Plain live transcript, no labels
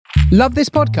Love this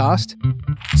podcast?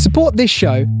 Support this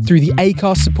show through the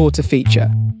Acast supporter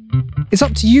feature. It's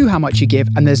up to you how much you give,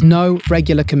 and there's no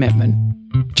regular commitment.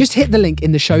 Just hit the link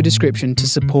in the show description to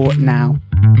support now.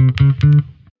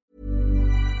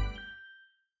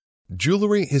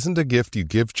 Jewelry isn't a gift you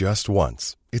give just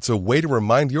once. It's a way to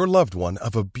remind your loved one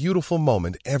of a beautiful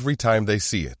moment every time they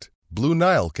see it. Blue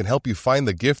Nile can help you find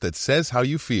the gift that says how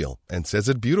you feel and says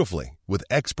it beautifully, with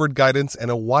expert guidance and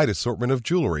a wide assortment of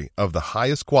jewelry of the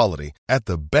highest quality at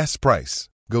the best price.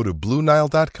 Go to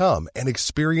BlueNile.com and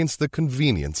experience the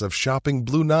convenience of shopping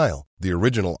Blue Nile, the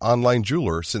original online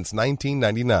jeweler since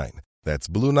 1999. That's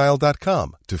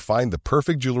BlueNile.com to find the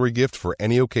perfect jewelry gift for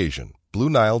any occasion.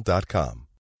 BlueNile.com.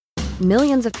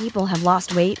 Millions of people have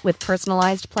lost weight with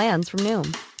personalized plans from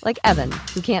Noom. Like Evan,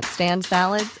 who can't stand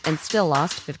salads and still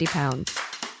lost 50 pounds.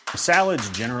 Salads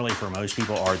generally for most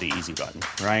people are the easy button,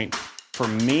 right? For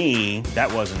me,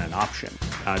 that wasn't an option.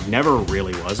 I never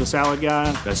really was a salad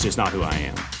guy. That's just not who I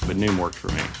am. But Noom worked for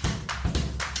me.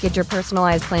 Get your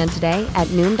personalized plan today at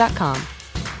Noom.com.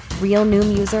 Real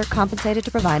Noom user compensated to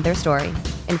provide their story.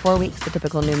 In 4 weeks, the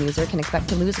typical Noom user can expect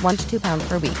to lose 1 to 2 pounds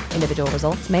per week. Individual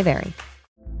results may vary.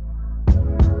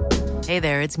 Hey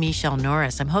there, it's Michelle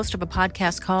Norris. I'm host of a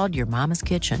podcast called Your Mama's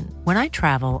Kitchen. When I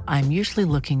travel, I'm usually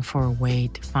looking for a way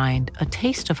to find a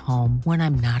taste of home when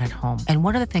I'm not at home. And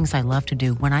one of the things I love to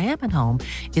do when I am at home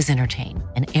is entertain.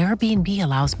 And Airbnb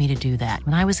allows me to do that.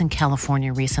 When I was in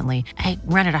California recently, I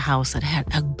rented a house that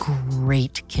had a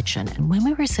great kitchen. And when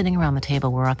we were sitting around the table,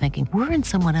 we were all thinking, we're in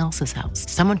someone else's house.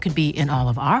 Someone could be in all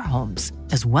of our homes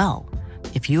as well.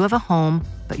 If you have a home,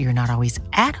 but you're not always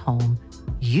at home,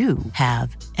 you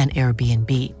have an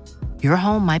Airbnb. Your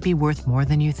home might be worth more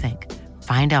than you think.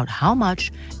 Find out how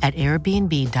much at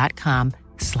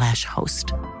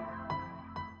airbnb.com/host.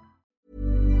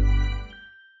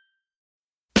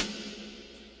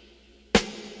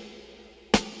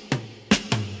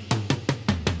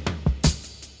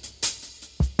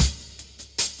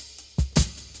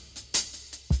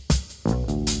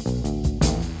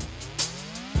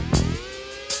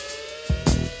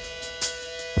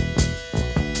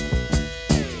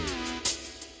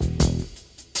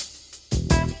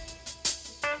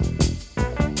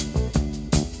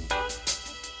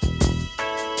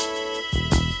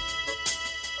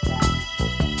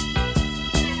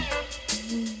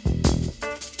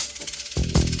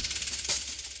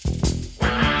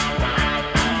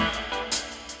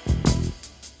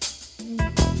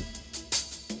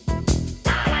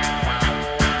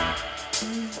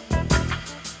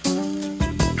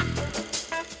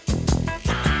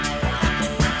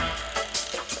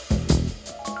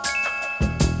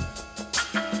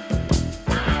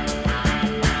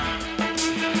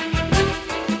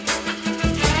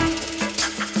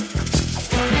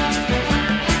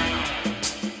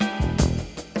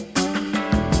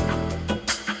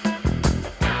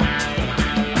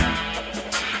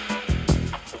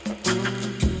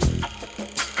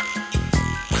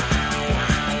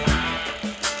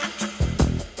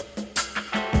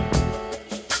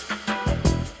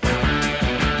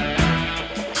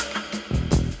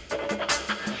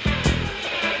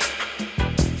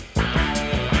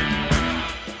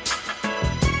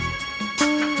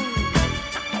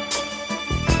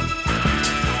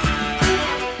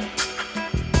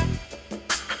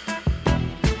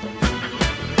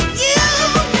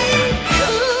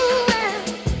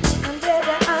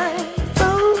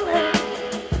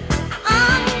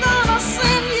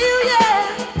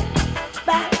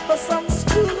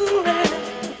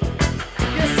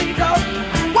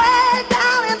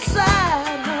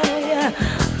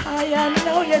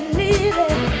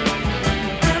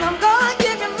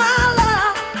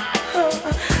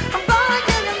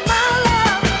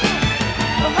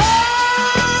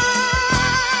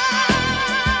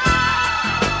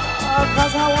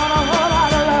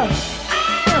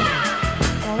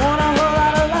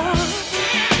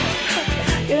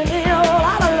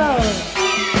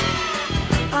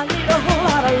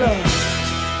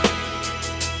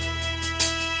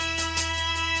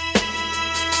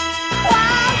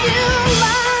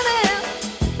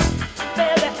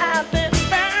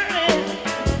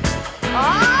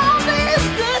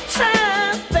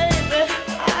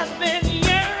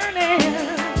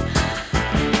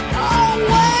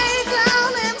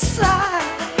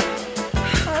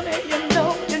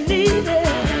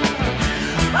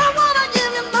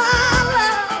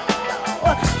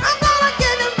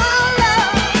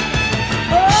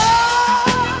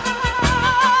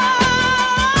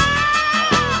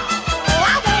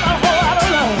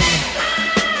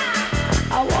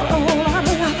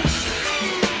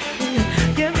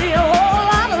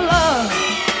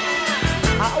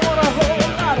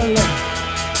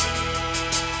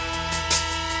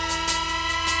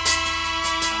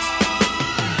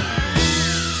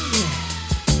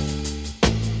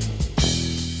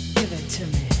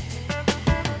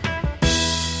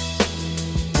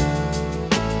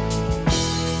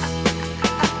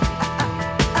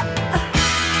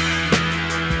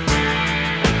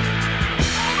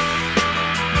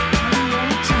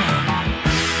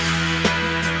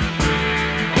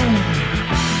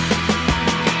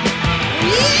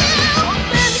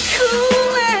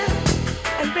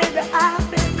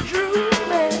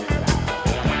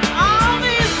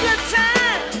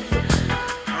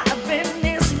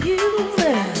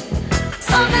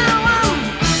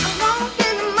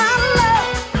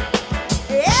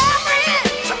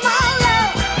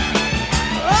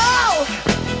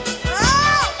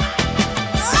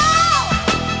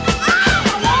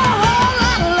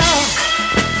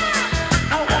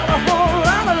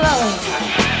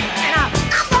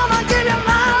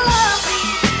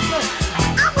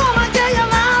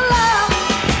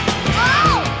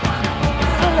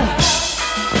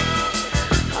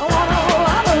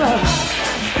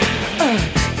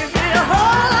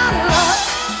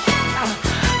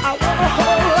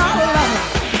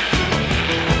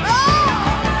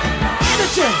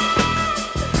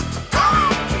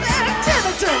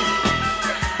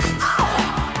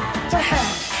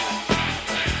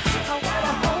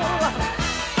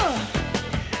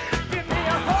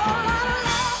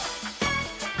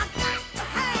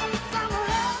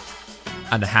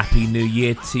 And a happy new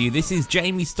year to you. This is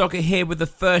Jamie Stockett here with the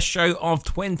first show of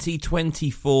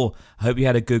 2024. I hope you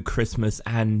had a good Christmas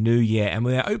and New Year. And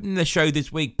we are opening the show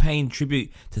this week paying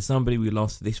tribute to somebody we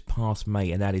lost this past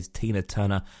May, and that is Tina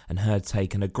Turner and her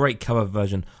take and a great cover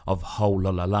version of Whole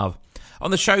Lotta Love. On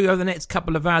the show over the next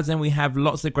couple of hours, then we have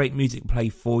lots of great music play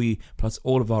for you, plus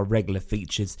all of our regular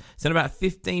features. So in about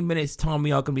 15 minutes time,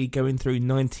 we are going to be going through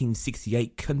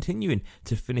 1968, continuing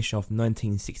to finish off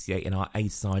 1968 in our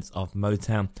A-sides of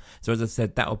Motown. So as I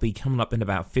said, that will be coming up in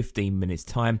about 15 minutes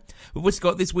time. We've also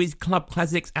got this week's Club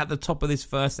Classics at the top of this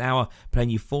first hour, playing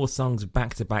you 4 songs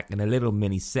back to back in a little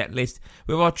mini set list,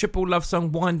 with our triple love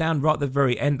song wind down right at the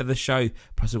very end of the show.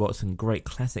 Plus we've got some great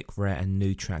classic, rare and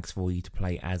new tracks for you to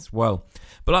play as well.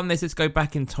 But on this, let's go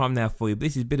back in time now for you.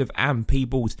 This is a bit of Ann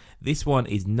Peebles. This one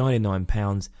is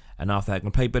 £99. And after that, I'm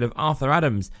going to play a bit of Arthur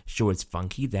Adams. Sure, it's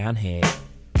funky down here.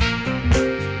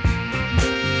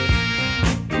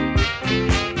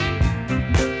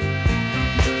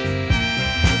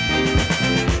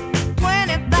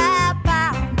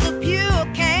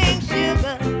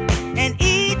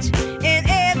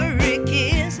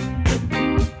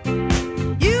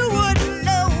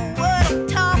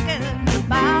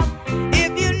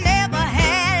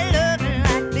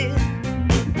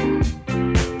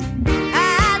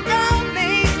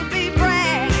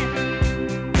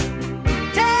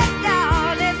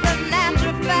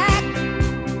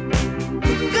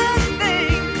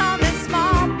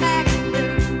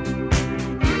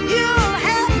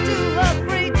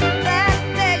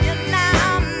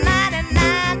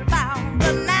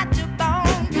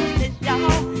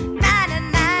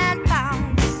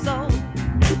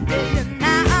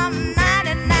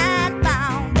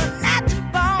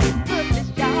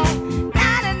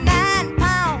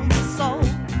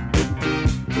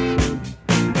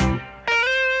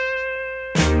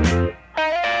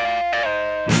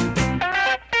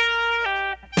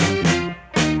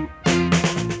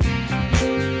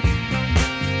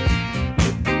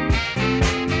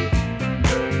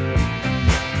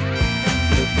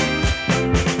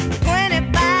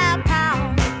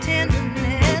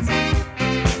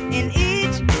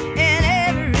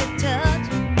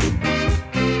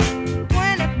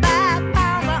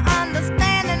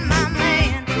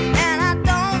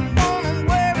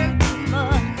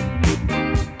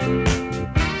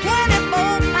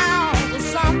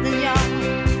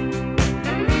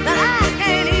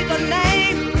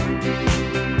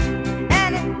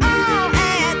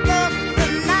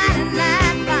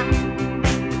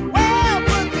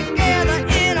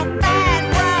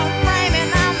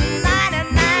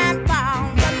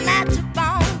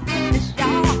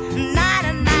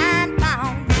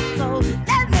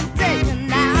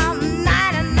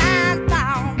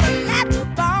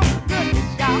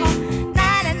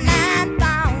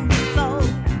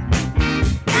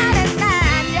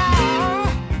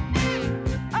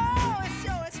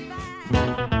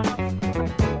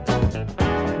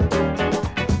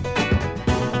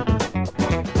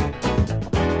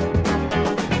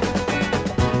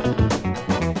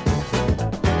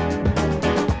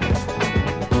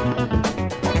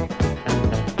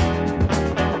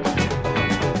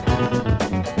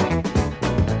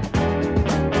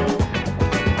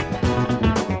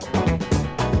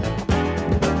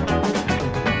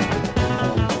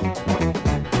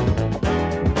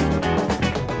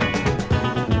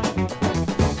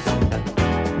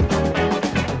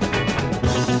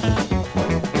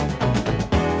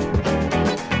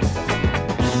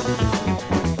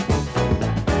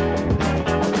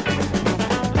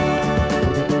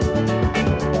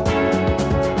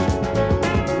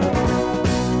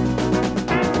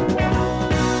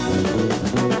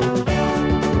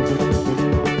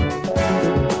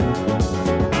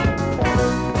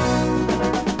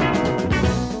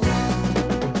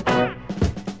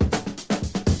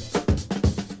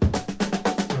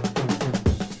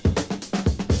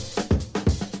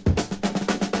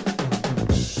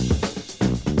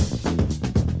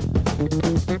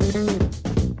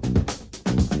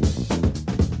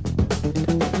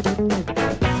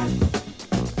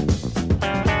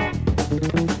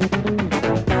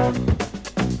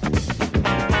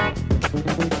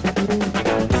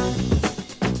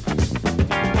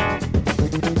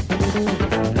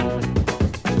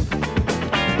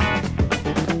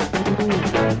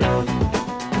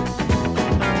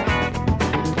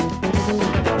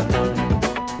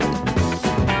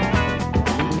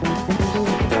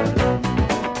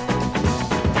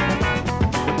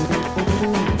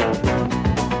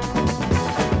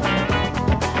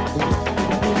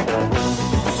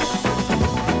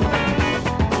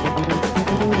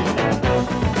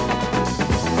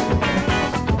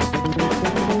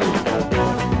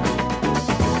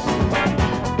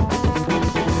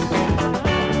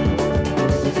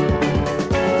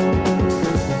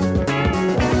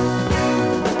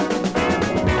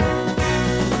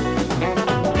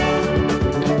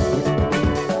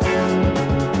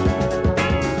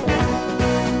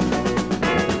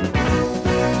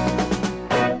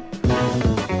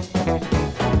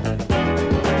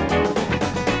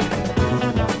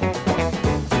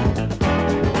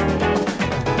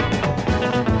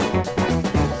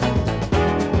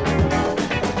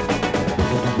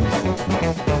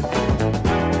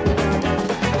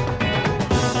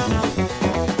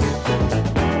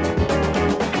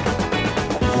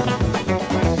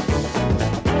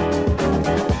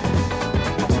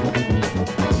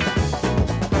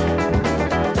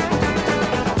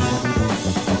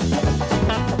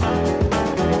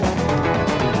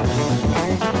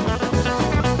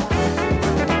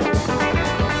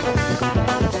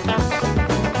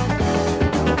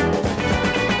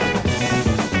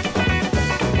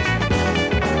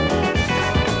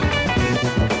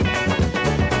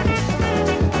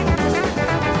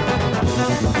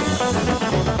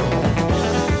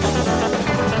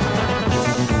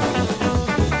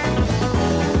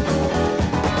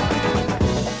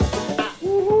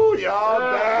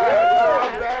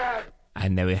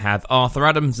 have Arthur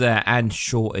Adams there and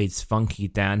Sure It's Funky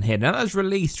Down Here. Now that was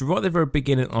released right at the very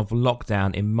beginning of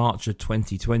lockdown in March of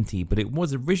 2020, but it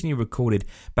was originally recorded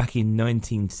back in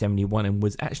 1971 and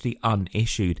was actually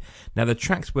unissued. Now the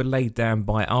tracks were laid down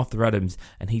by Arthur Adams,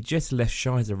 and he just left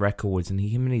Shizer Records, and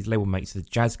him and his label mates, the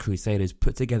Jazz Crusaders,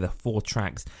 put together 4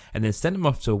 tracks and then sent them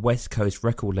off to a West Coast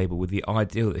record label with the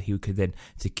idea that he could then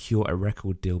secure a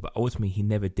record deal, but ultimately he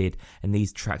never did, and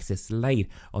these tracks just laid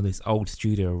on this old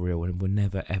studio reel and were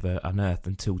never ever unearthed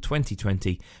until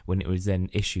 2020 when it was then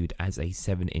issued as a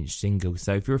 7-inch single.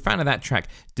 So if you're a fan of that track,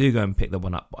 do go and pick that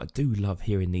one up. But I do love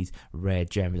hearing these rare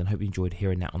gems, and I hope you enjoyed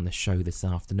hearing that on the show this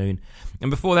afternoon. And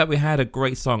before that, we had a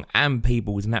great song, Ann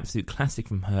Peebles, an absolute classic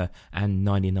from her, and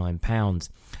 £99.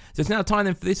 So it's now time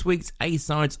then for this week's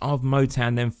A-Sides of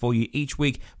Motown then for you. Each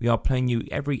week we are playing you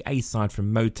every A-Side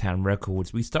from Motown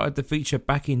Records. We started the feature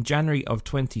back in January of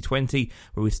 2020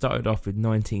 where we started off with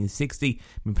 1960.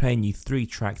 We've been playing you 3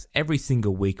 tracks every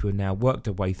single week. We've now worked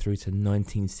our way through to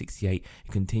 1968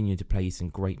 and continue to play you some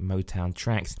great Motown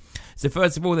tracks. So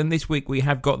first of all then this week we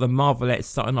have got the Marvelettes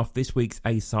starting off this week's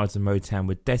A-Sides of Motown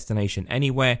with Destination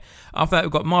Anywhere. After that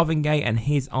we've got Marvin Gaye and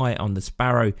His Eye on the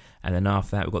Sparrow. And then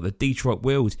after that we've got the Detroit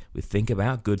Wheels with Think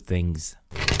About Good Things.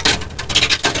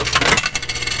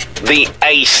 The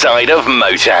A-Side of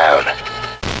Motown.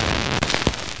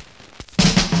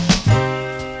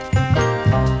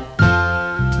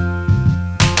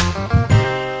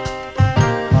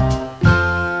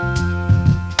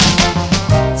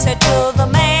 Said to the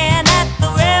man at the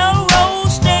railroad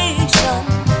station,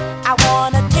 I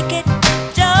want a ticket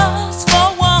just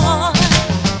for one.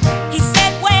 He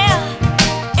said, well,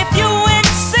 if you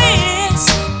insist,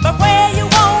 but where you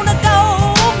wanna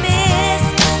go, miss?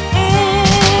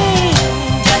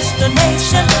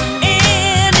 Destination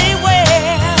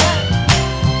anywhere,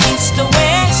 east or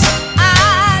west,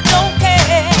 I don't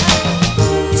care.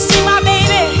 You see, my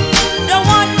baby don't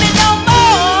want me no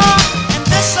more, and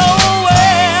this old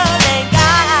world ain't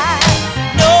got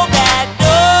no back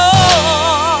door.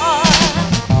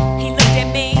 He looked at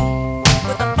me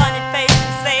with a funny face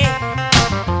and said,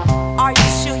 are you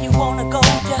sure you wanna go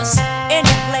just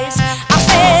any place? I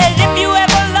said, if you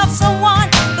ever love someone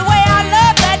the way I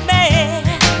love that man,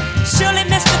 surely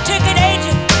Mr. Ticket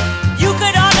Agent, you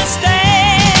could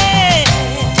understand.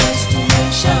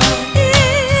 Destination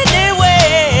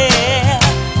anywhere,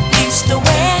 east or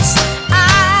west,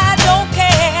 I don't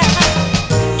care.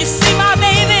 You see, my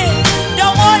baby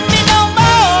don't want me no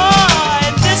more,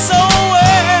 and this old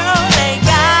world ain't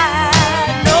got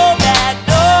no back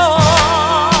door.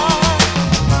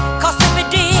 'Cause if it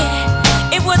did,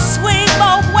 it would swing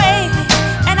both ways,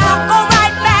 and I'll go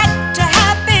right back to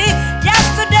happy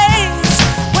yesterdays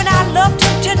when I loved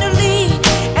him tenderly,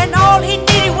 and all he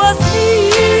needed was me.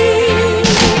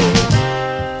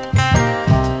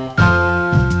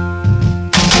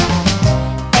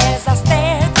 As I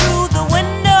stared through the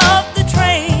window of the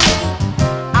train,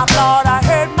 I thought I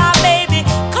heard my baby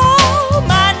call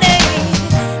my name,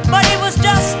 but it was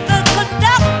just the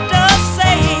conductor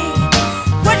saying,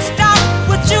 which stop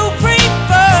would you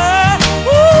prefer?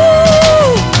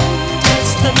 Ooh,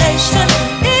 destination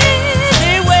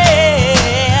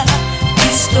anywhere,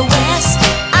 east or west,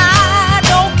 I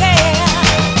don't care.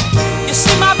 You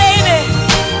see, my baby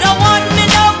don't want me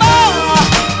no more,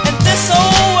 and this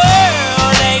old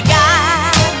world ain't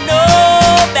got no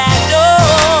back door.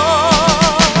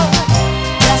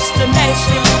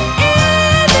 Destination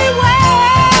anywhere,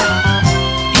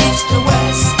 east or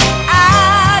west,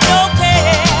 I don't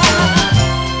care.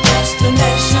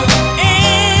 Destination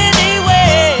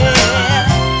anywhere,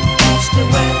 east or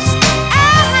west, I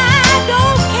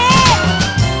don't care.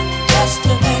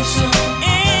 Destination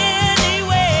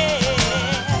anywhere,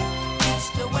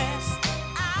 east or west,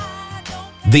 I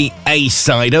don't care. The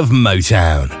A-Side of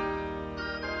Motown.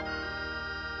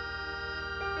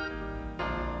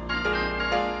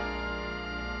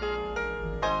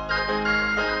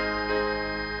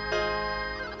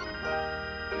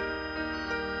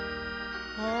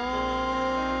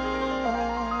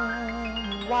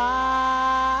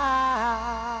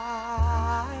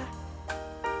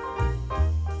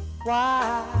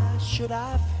 Why should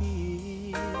I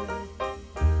feel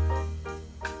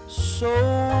so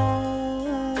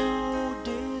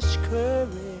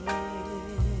discouraged?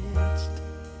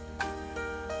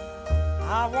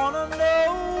 I wanna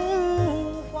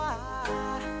know why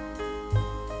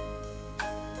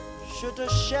should the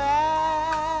shadows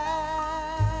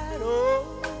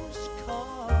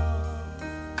come?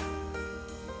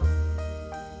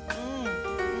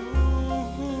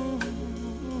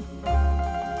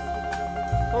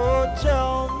 Oh,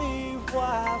 tell me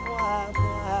why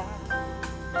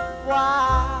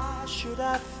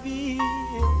feel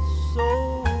so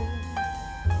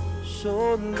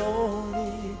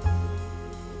lonely,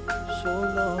 so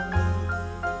lonely,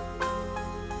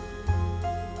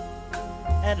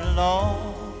 and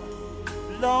long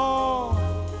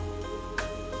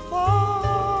for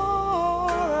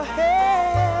a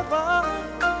heaven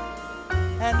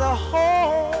and a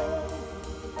home.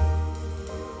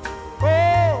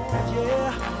 Oh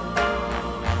yeah,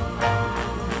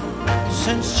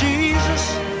 since Jesus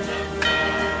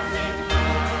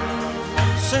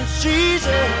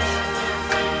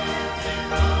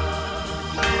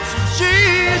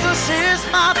is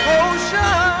my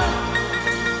portion,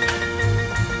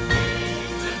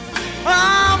 I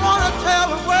want to tell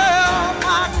the world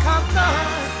my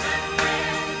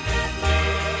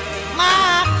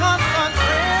constant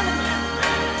friend.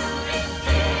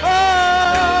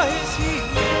 Oh, he's here.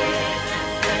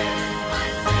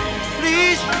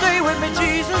 Please stay with me,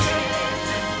 Jesus.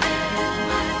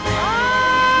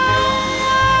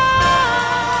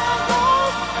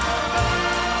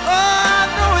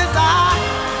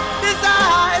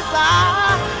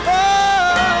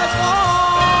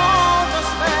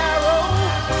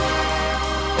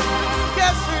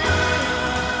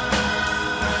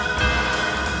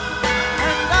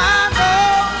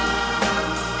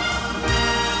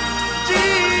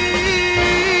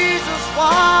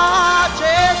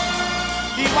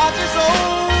 Watches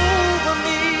over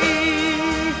me.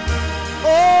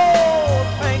 Oh,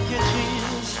 thank you,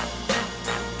 Jesus.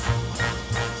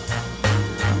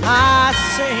 I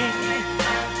sing.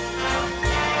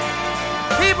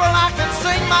 People, I can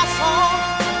sing my song.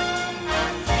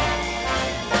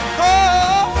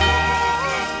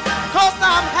 'Cause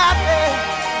I'm happy.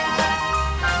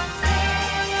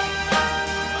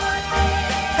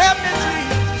 Help me,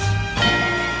 Jesus.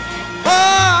 Oh,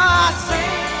 I sing.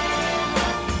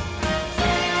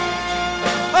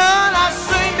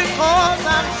 Because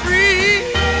I'm free.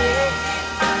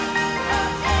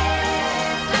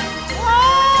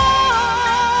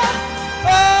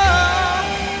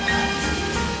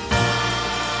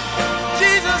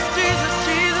 Jesus, Jesus,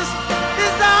 Jesus,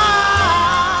 His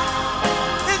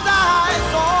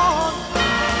eyes on.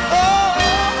 Oh,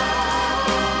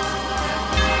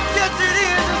 yes it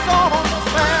is on the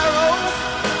sparrow.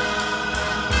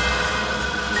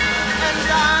 And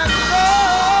I know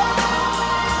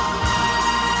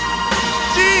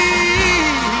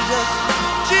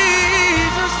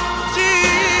Jesus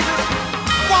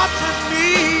watches me.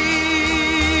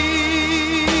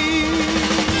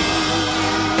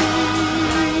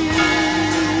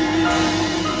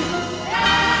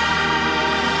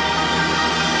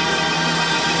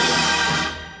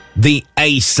 The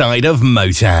A-side of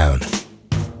Motown.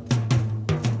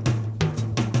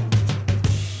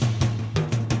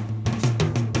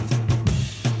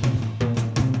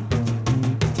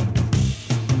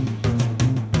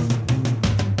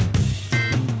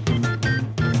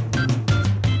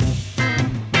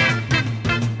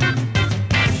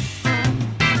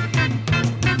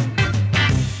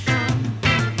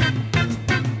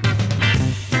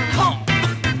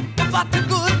 About the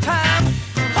good time,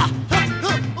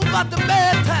 about the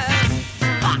bad time,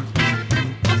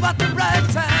 about the right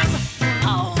time.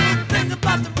 Oh, think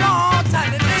about the wrong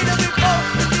time. It made me go,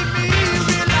 made me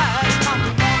realize how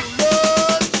the wrong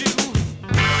loves you.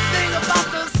 Think about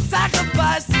the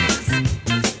sacrifices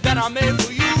that I made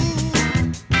for you.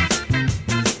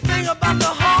 Think about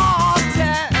the hard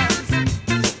times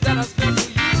that I spent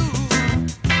for you.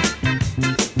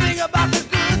 Think about the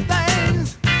good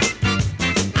things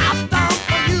I've done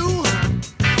for you.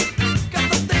 Got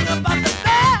to think about the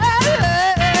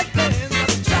bad things I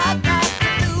tried not to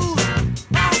do.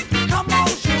 Oh, come on,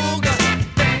 sugar,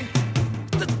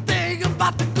 think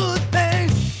about the good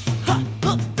things.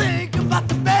 Think about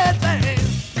the bad things.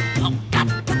 Oh, got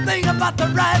to think about the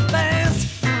right things.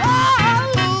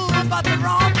 Oh, about the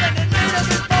wrong thing. And later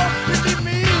before you leave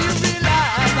me, you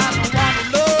realize I don't want to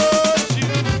love you.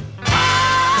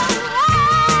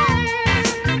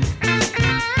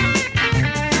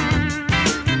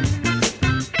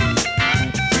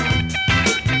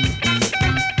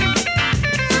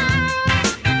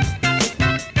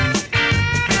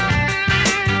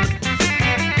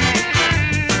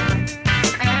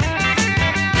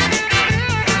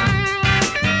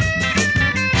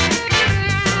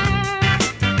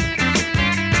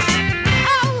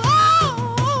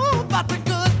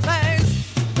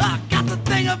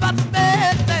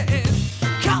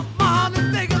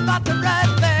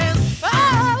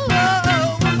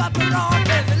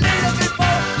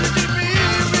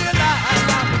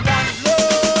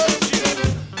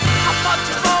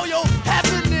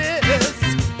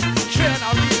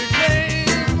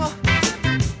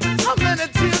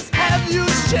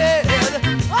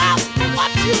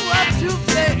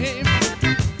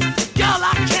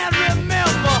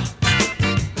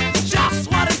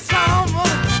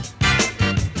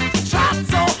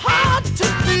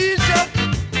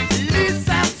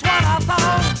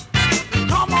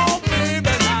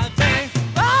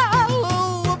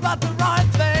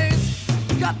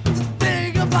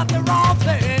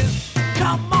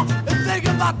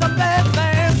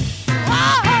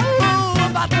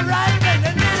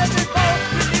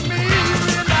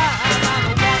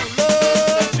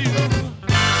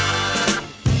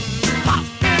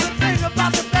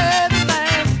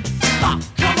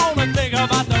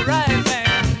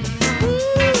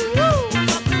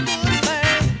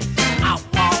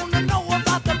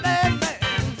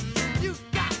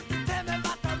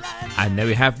 there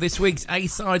we have this week's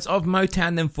A-Sides of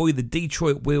Motown. Then for you, the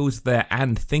Detroit Wheels there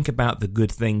and Think About the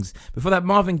Good Things. Before that,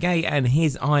 Marvin Gaye and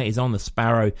His Eye is on the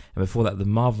Sparrow. And before that, the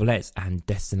Marvelettes and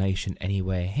Destination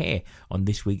Anywhere here on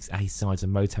this week's A-Sides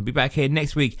of Motown. Be back here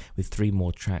next week with 3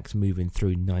 more tracks moving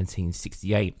through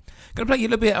 1968. Going to play you a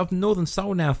little bit of Northern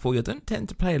Soul now for you. I don't tend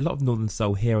to play a lot of Northern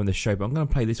Soul here on the show, but I'm going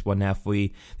to play this one now for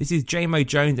you. This is J-Mo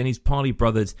Jones and his Parley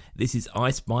Brothers. This is I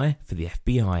Spy for the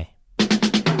FBI.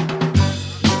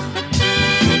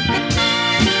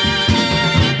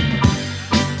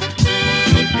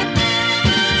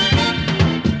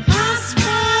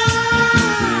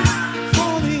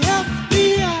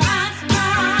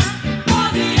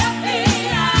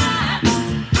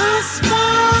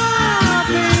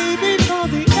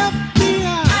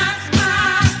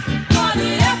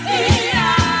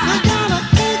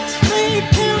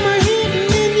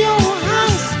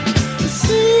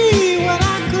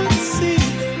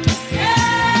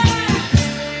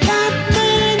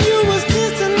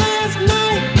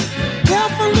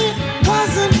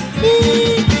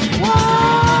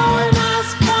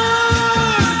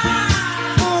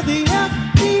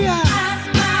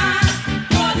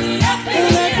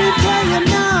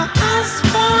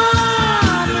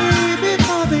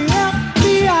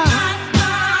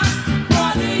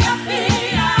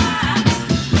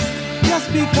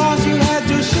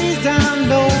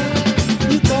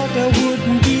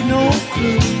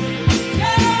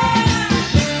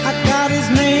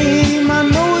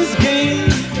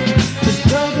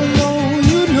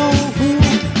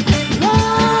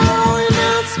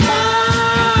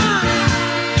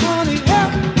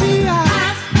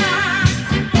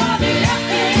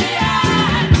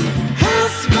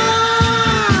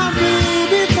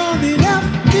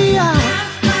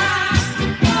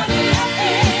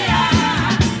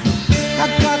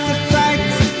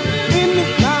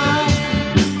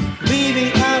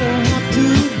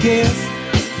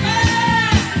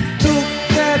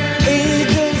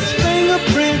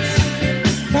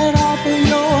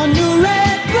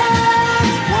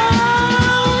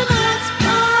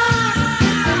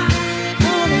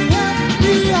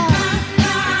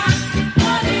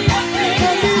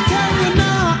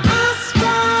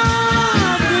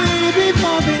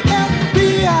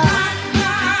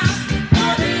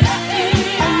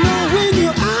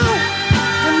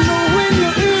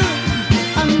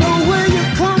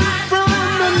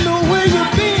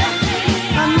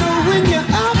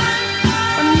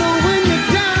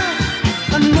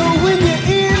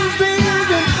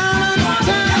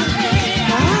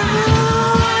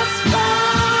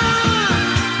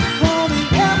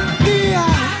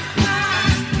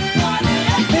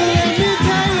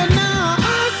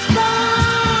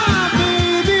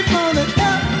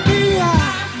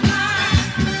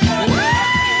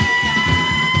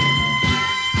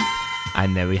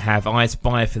 Have I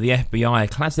Spy for the FBI, a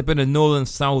classic bit of Northern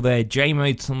Soul there,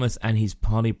 J-Mo Thomas and his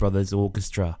Parley Brothers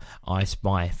Orchestra, I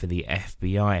Spy for the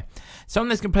FBI. Someone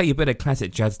that's going to play you a bit of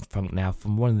classic jazz funk now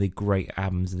from one of the great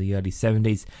albums of the early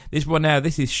 70s. This one now,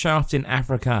 this is Shaft in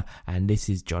Africa, and this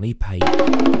is Johnny Pate.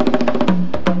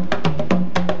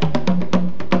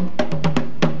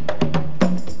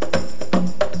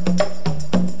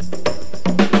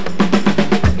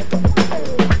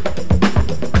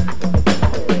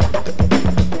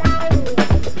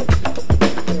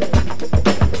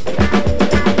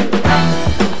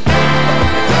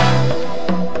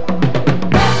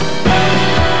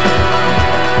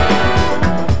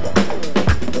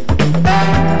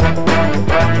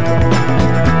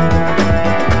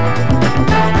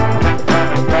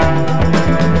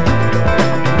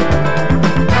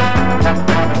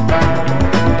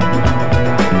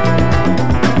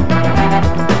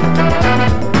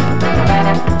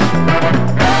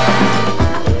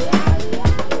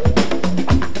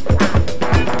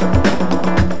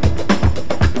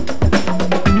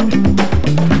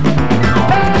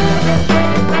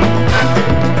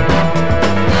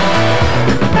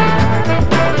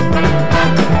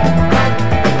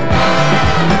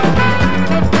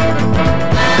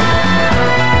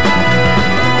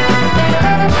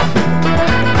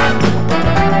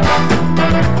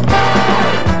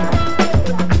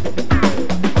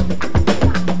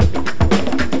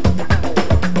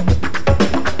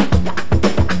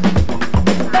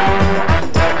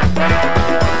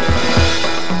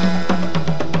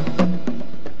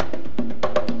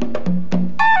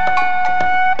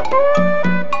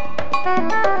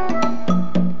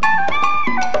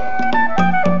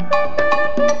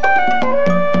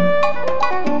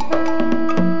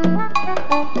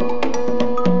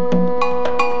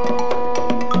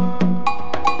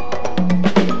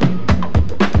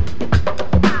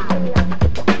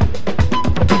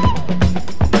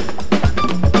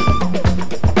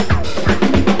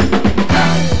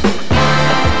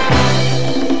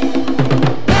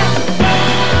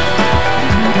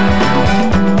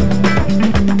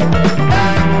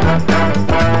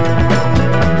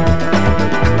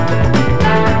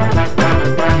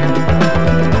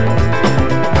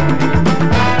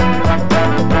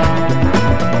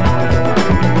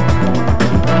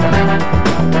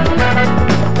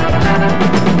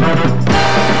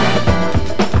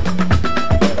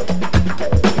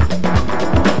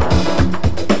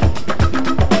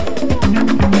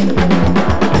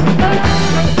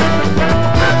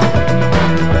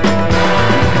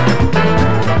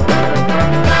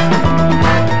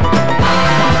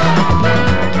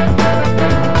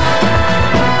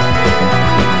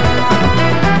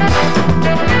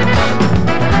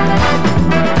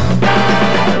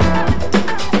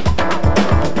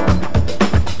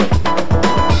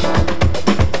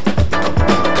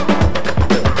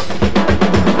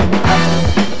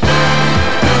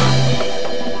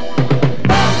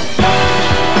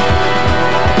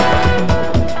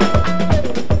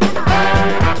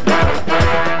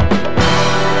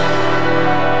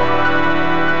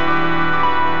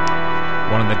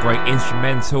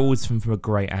 Instrumentals from a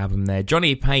great album there.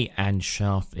 Johnny Pate and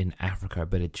Shaft in Africa, a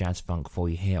bit of jazz funk for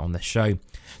you here on the show.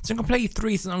 So I'm going to play you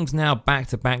 3 songs now back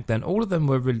to back then. All of them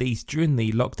were released during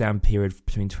the lockdown period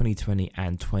between 2020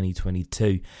 and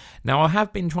 2022. Now I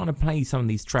have been trying to play some of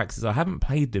these tracks as I haven't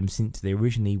played them since they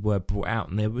originally were brought out,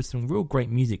 and there was some real great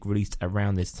music released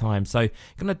around this time. So I'm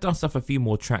going to dust off a few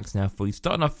more tracks now for you.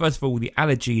 Starting off first of all with the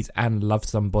Allergies and Love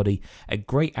Somebody, a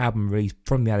great album released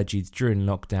from the Allergies during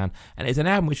lockdown, and it's an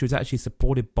album which was actually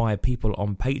supported by people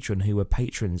on Patreon who were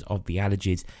patrons of the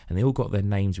Allergies, and they all got their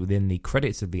names within the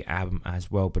credits of the album as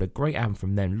well. But a great album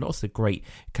from them, lots of great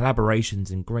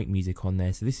collaborations and great music on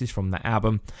there. So this is from that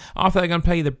album. After that, I'm going to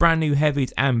play you the brand new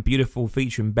Heavies and Beautiful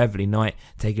featuring Beverly Knight,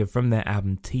 taken from their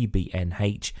album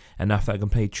TBNH. And after that, I'm going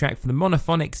to play a track from the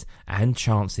Monophonics and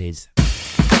Chances.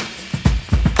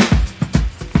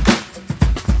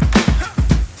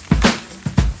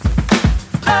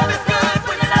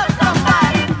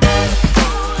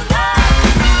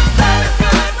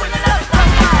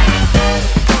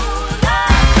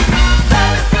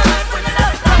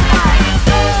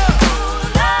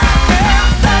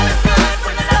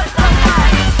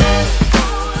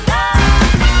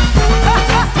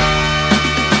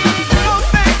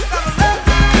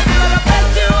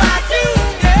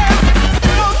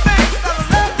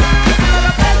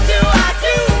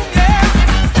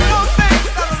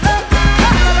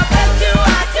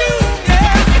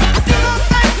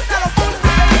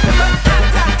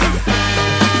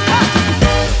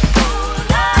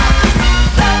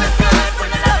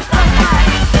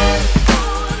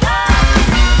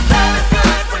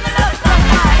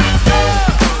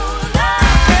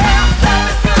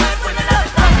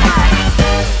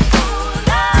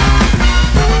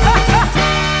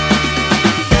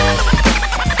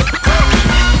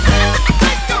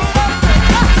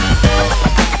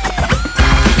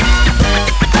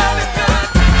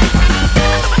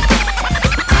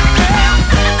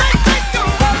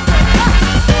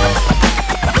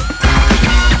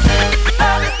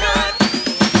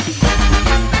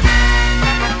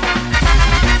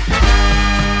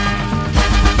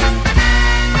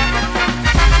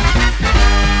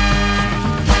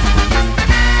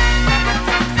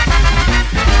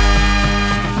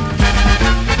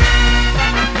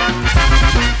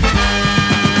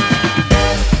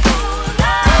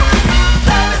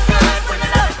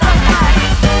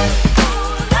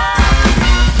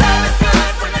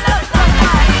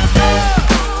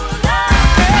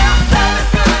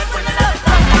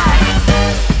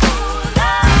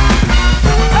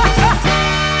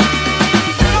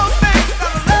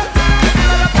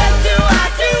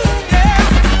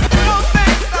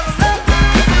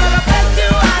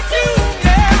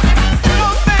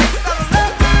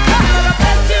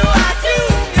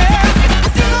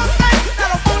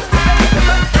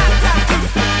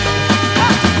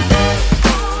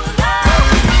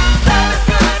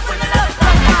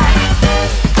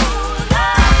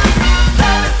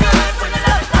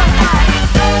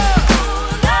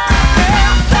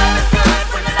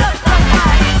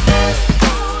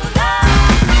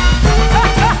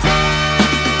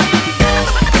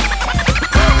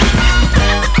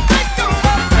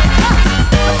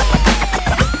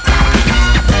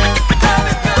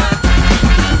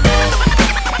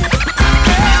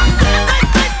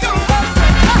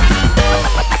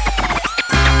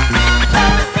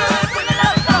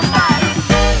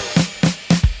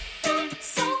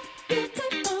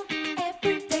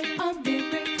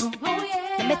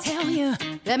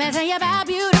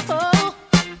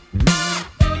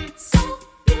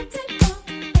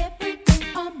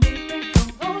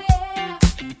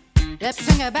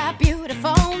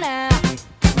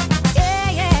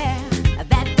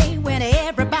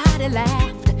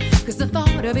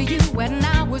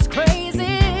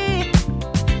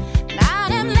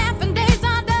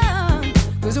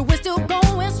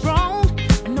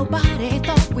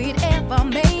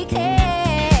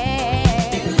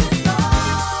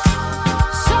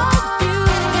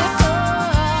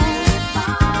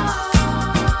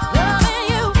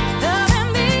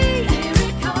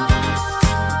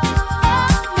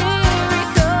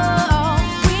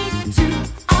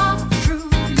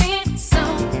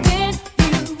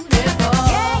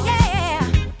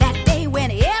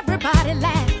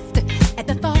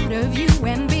 Of you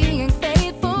and being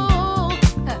faithful.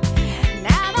 Now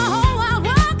the whole wide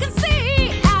world can see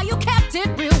how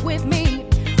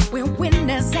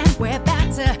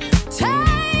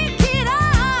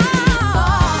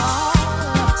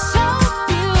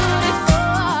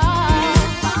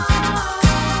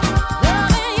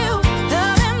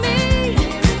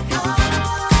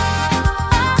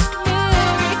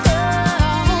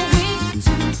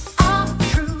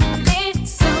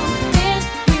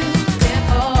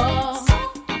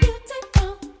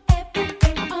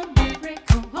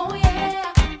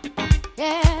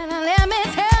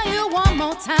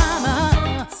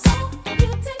time.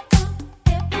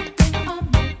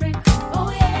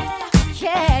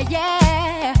 Yeah,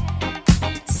 yeah.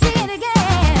 See it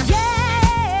again.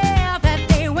 Yeah, that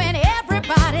day when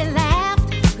everybody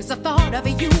laughed, 'cause I thought of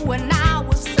you and I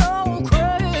was so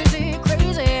crazy,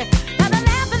 crazy. Now the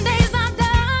laughing days are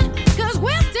done, 'cause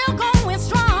we're still going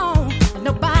strong.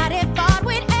 Nobody thought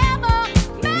we'd ever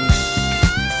make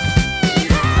it.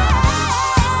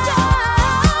 So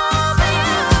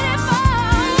beautiful.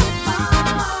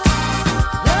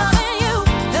 Loving you,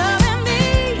 loving me.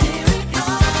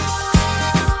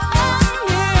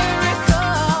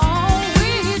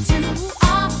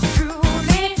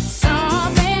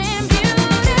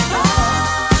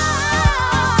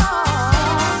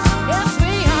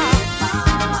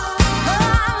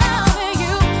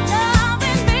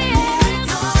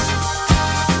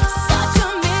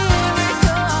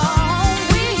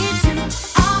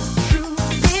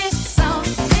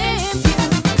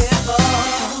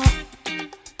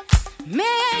 Me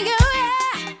and you,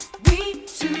 yeah, we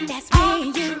two, that's me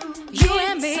and you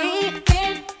and me,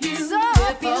 so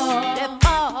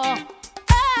beautiful,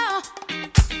 oh,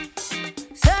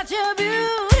 such a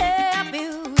beauty,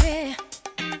 beauty,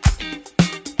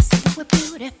 so we're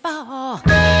beautiful.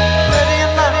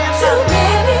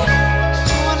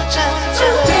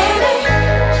 Too many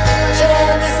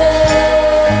chances.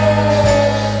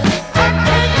 I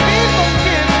can't keep on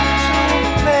giving too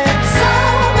many. So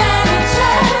many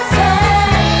chances.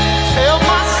 Tell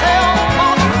myself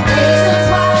all the reasons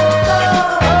why I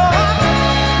love.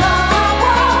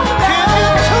 Give you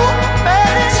too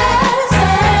many chances.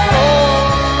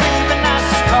 Even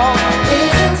that's called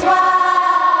reasons why.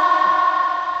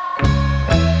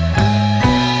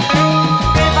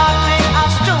 If I think I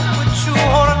stood with you,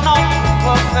 holding on to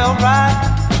what felt right.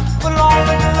 But all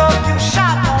the love you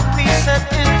shot on me set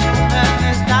into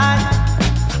madness night.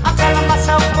 I'm telling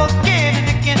myself again and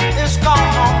again, it's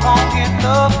gone on long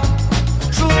enough.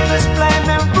 Truthless blame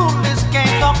and ruthless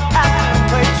games are happening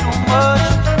way too much.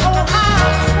 Oh, I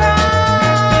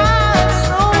tried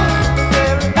so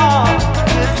very hard to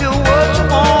give you what you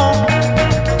want,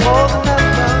 more than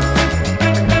ever.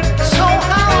 So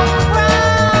how I cried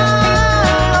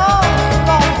all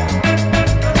alone,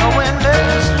 knowing that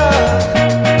this love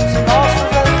is lost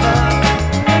forever.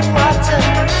 Ooh, I tell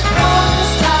you, all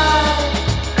this time,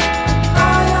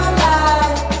 all your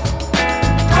life,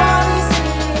 all these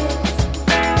years,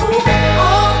 ooh,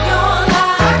 all your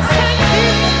life. I can't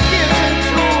keep on giving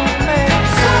too many,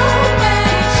 so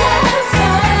many chances.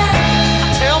 I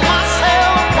tell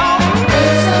myself all the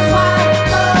reasons why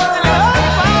I love.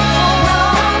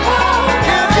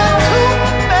 Give you too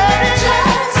many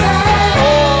chances.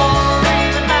 Oh,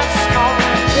 even that's called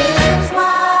reasons why.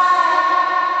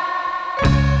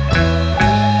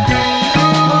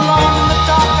 Alone in the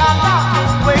dark, I lie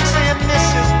awake, saying this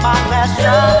is my last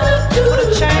try. But a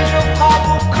change of heart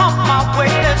will come my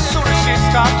way as soon as she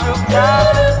starts to cry.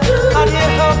 I hear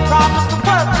her promise the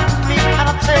world to me, and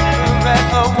I take her at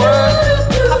her word.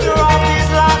 After all these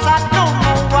lies, I don't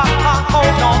know why I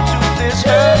hold on to this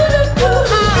hurt.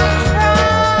 I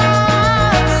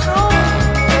tried so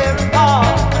very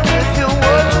hard to give you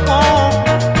what you want,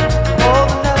 more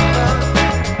than ever.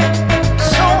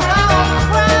 So now I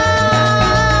cry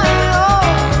all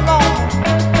alone,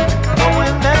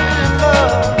 knowing that this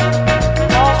love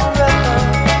lost forever.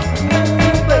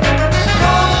 Ooh, baby.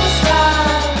 All this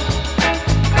time,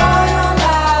 all your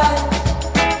life,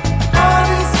 all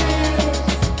these years,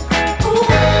 ooh,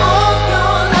 all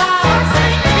your life. I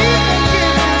can't keep on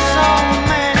giving so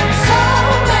many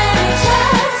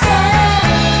chances.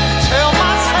 Tell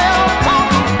myself all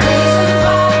the reasons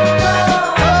why I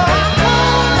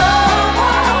love.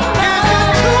 Give you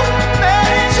too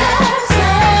many chances.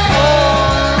 Oh,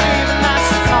 even that's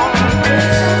all the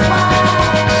reasons why.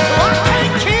 I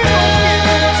can't keep on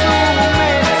giving too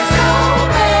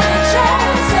many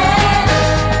chances.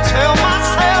 Tell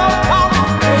myself all the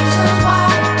reasons why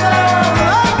I love.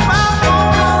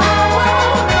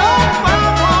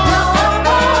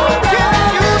 Give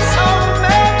you so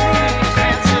many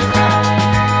chances.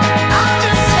 I'll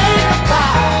just say goodbye.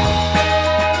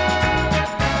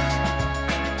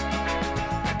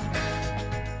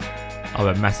 I'm a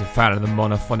massive fan of the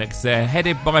Monophonics there,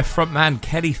 headed by frontman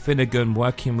Kelly Finnegan,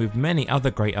 working with many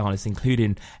other great artists,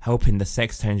 including helping the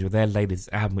Sextones with their latest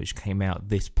album, which came out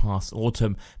this past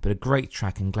autumn. But a great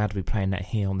track, and glad to be playing that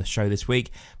here on the show this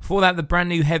week. Before that, the brand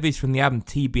new heavies from the album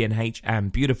TBNH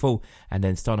and Beautiful, and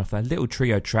then starting off that little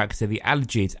trio track, so the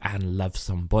Allergies and Love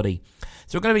Somebody.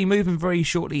 So we're going to be moving very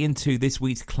shortly into this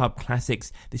week's club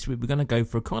classics. This week we're going to go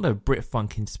for a kind of Brit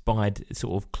funk inspired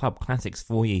sort of club classics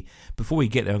for you. Before we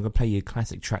get there, I'm going to play you a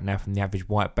classic track now from the Average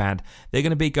White Band. They're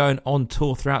going to be going on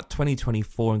tour throughout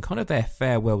 2024 and kind of their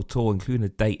farewell tour, including a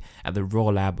date at the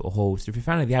Royal Albert Hall. So if you're a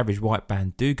fan of the Average White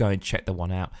Band, do go and check that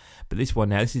one out. But this one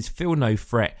now, this is Feel No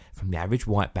Fret from the Average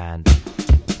White Band.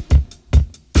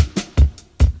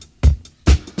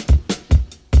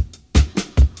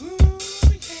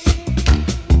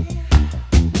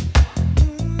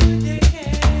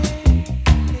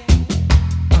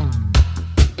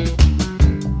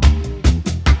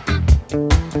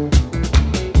 Free.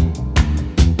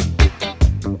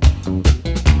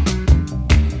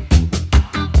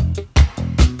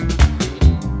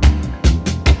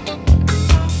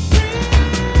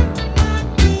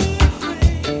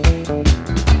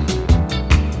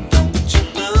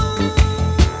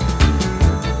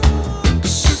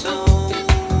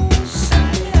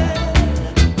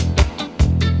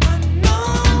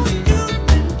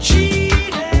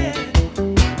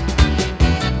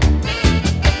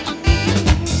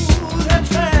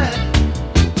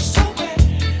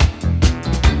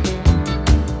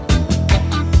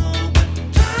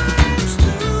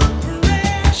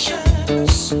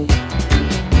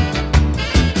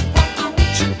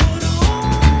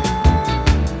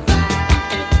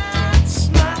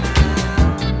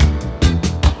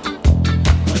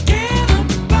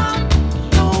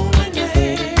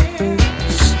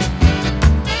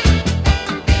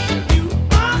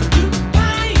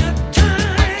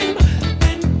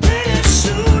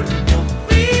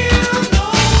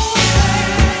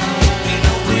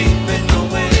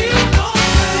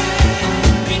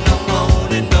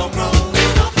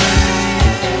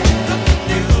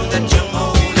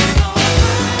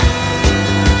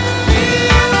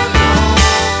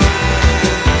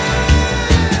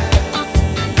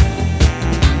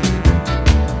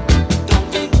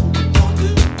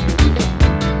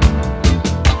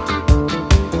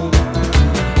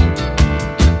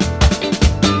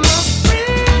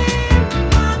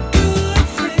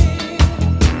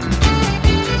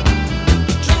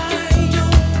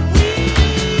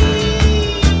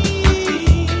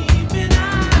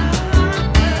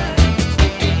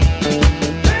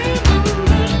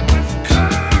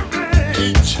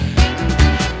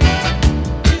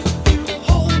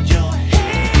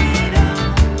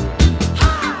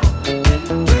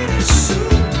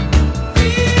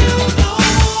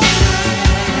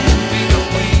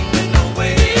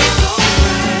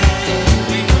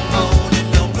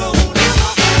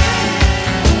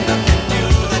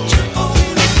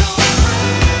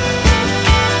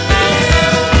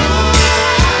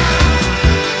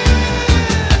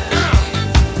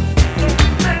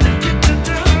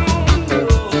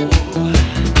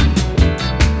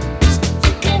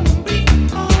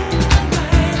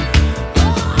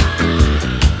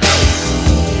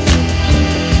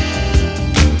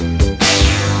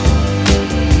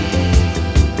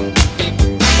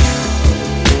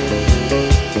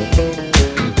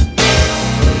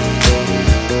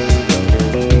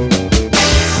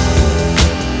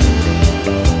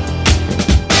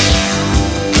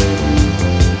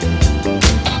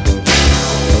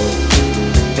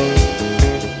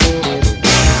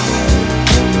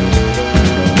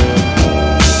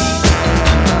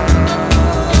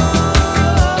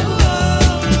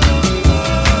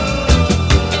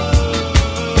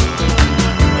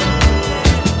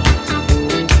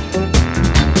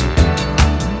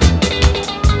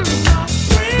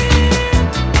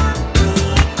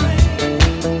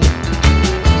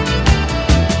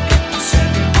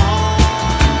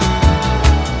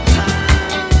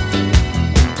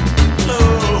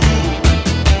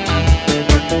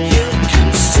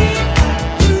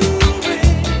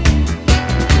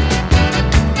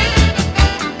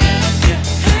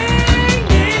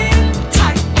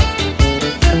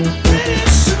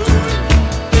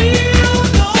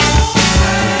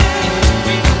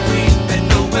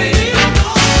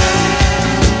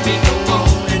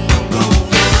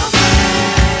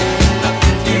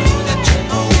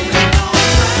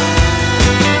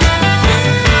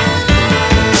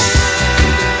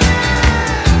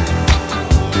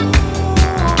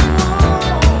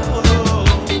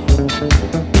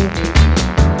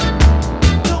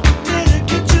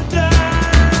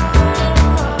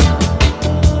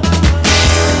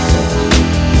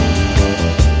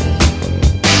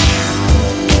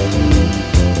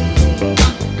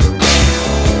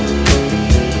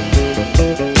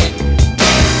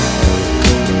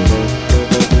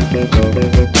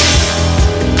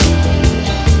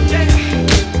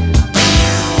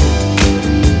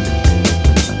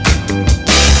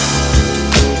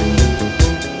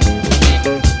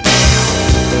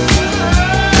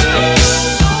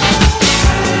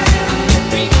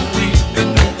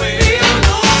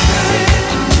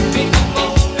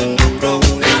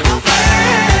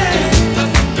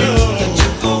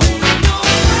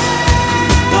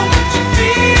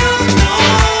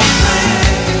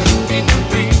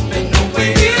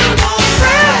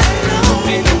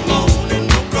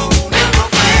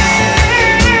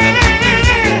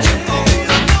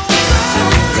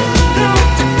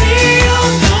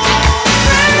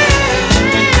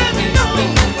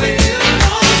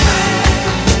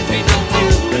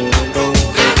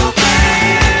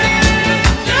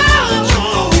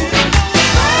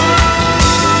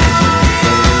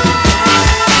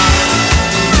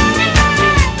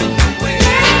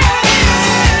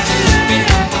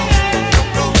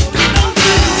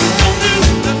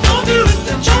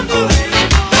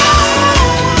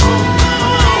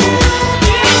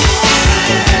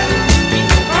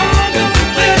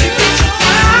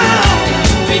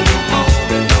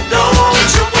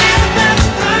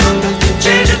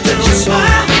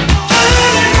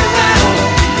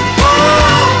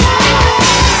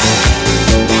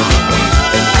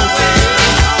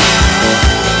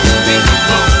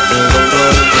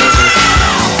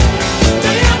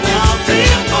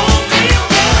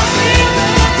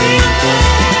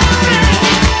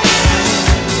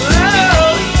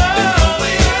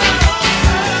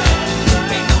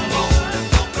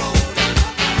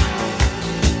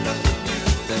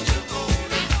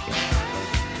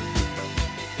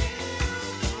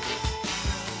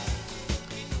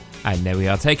 And there we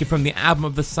are, taken from the album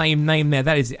of the same name there.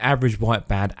 That is the Average White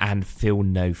Band and Feel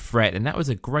No Fret. And that was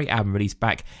a great album released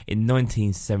back in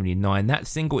 1979. That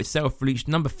single itself reached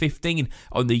number 15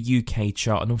 on the UK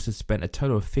chart and also spent a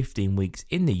total of 15 weeks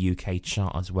in the UK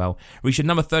chart as well. Reached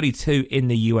number 32 in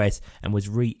the US and was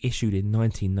reissued in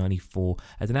 1994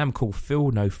 as an album called Feel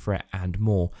No Fret and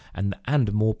More. And the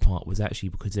and more part was actually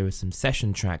because there were some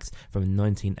session tracks from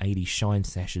 1980 Shine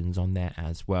sessions on there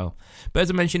as well. But as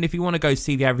I mentioned, if you want to go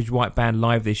see the Average White Band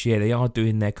live this year, they are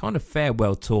doing their kind of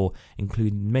farewell tour,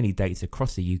 including many dates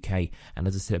across the UK, and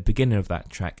as I said at the beginning of that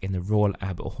track, in the Royal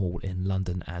Albert Hall in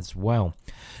London as well.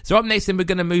 So up next then, we're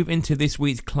going to move into this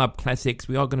week's Club Classics.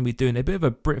 We are going to be doing a bit of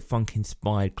a Brit Funk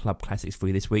inspired Club Classics for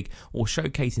you this week, or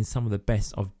showcasing some of the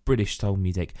best of British soul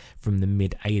music from the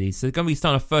mid-80s. So we're going to be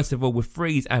starting off first of all with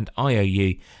Freeze and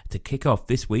IOU to kick off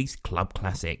this week's Club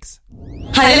Classics.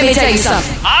 Hey, let me tell you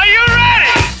something. Are you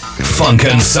ready? Funk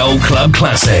and Soul Club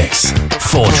Classics.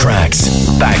 4 tracks,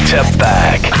 back to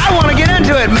back. I want to get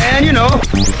into it, man, you know.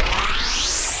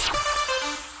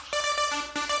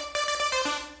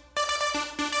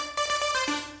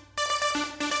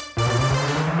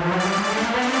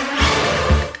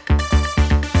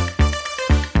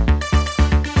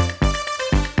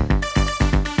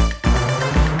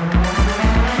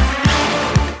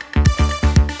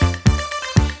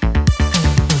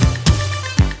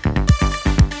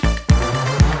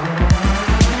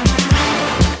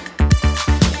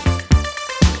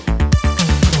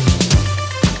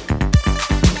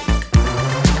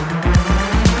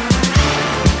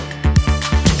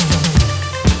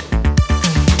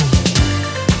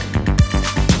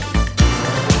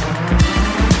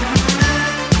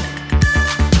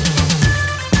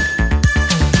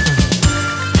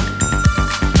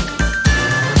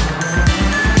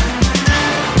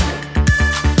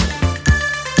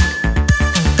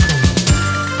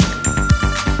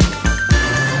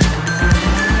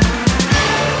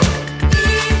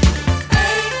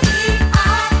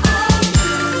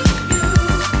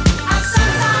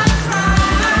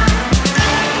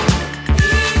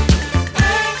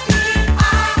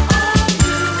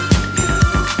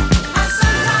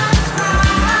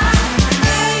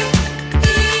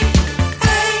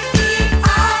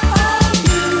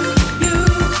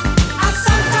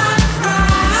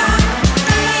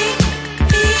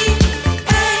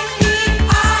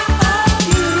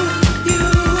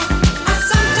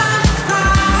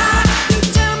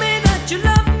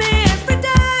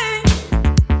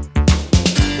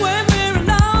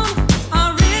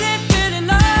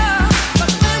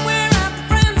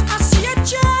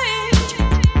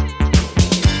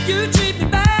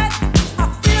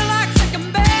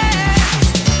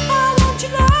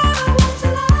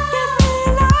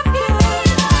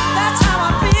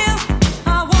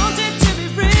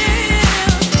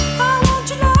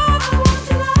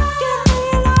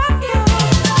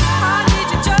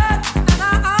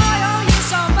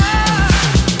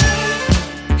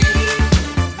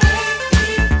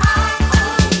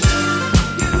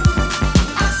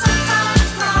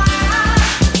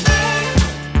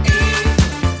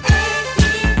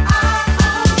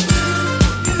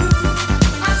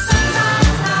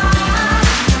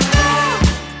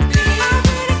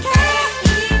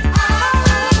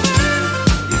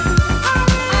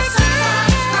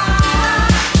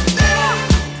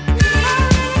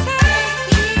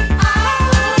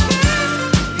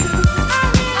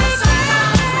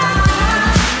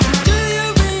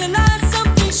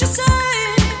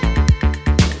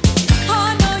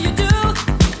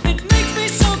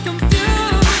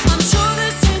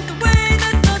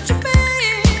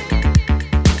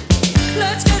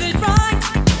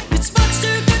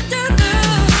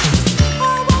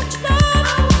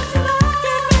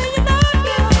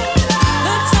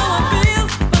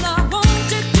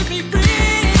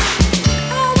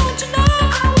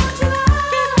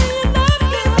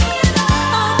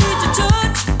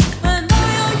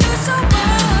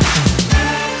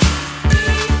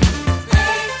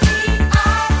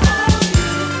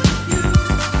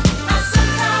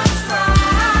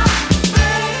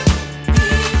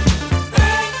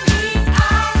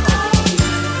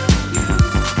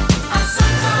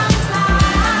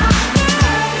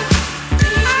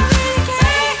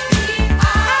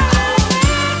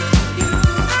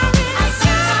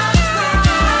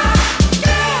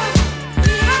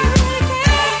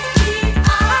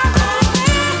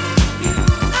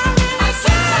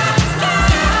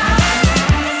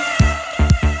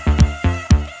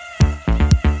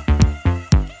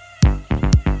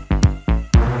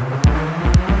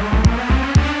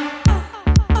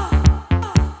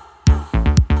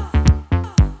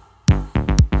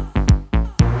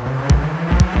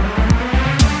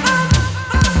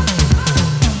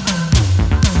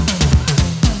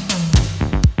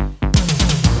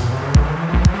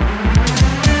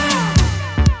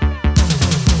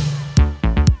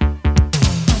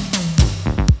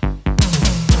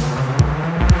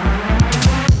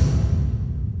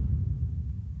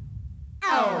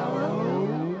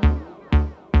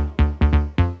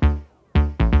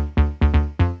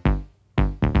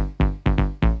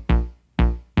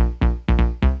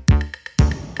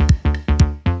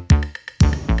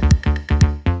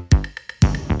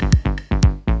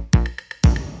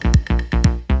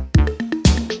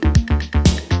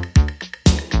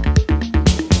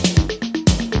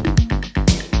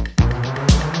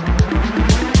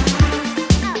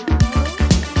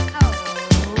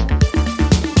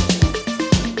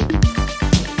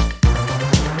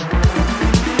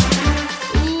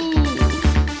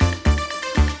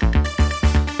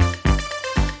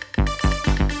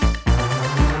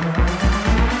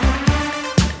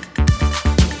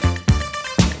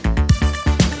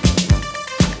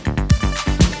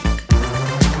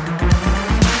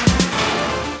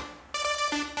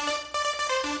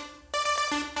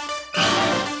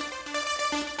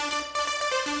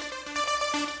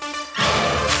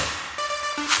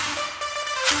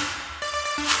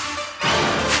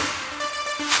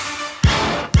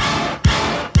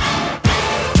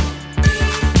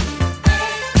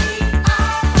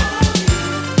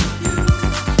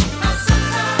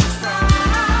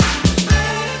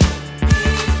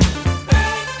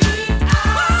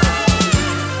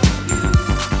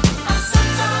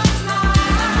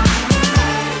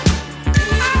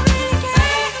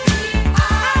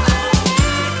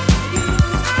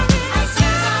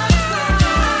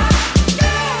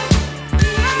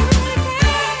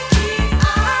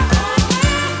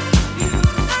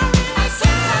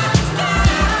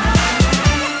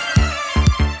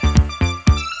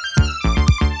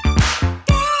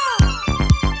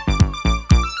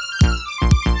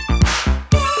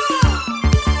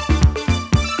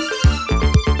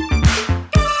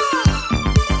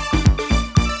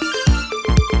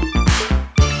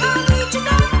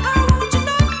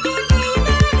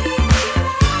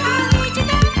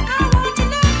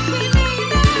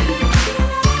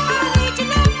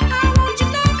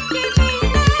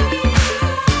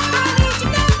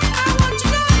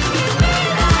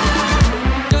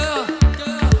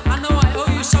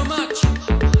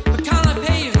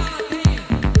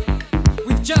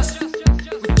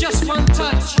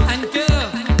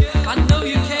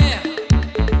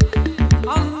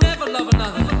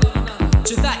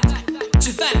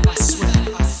 to them, I swear.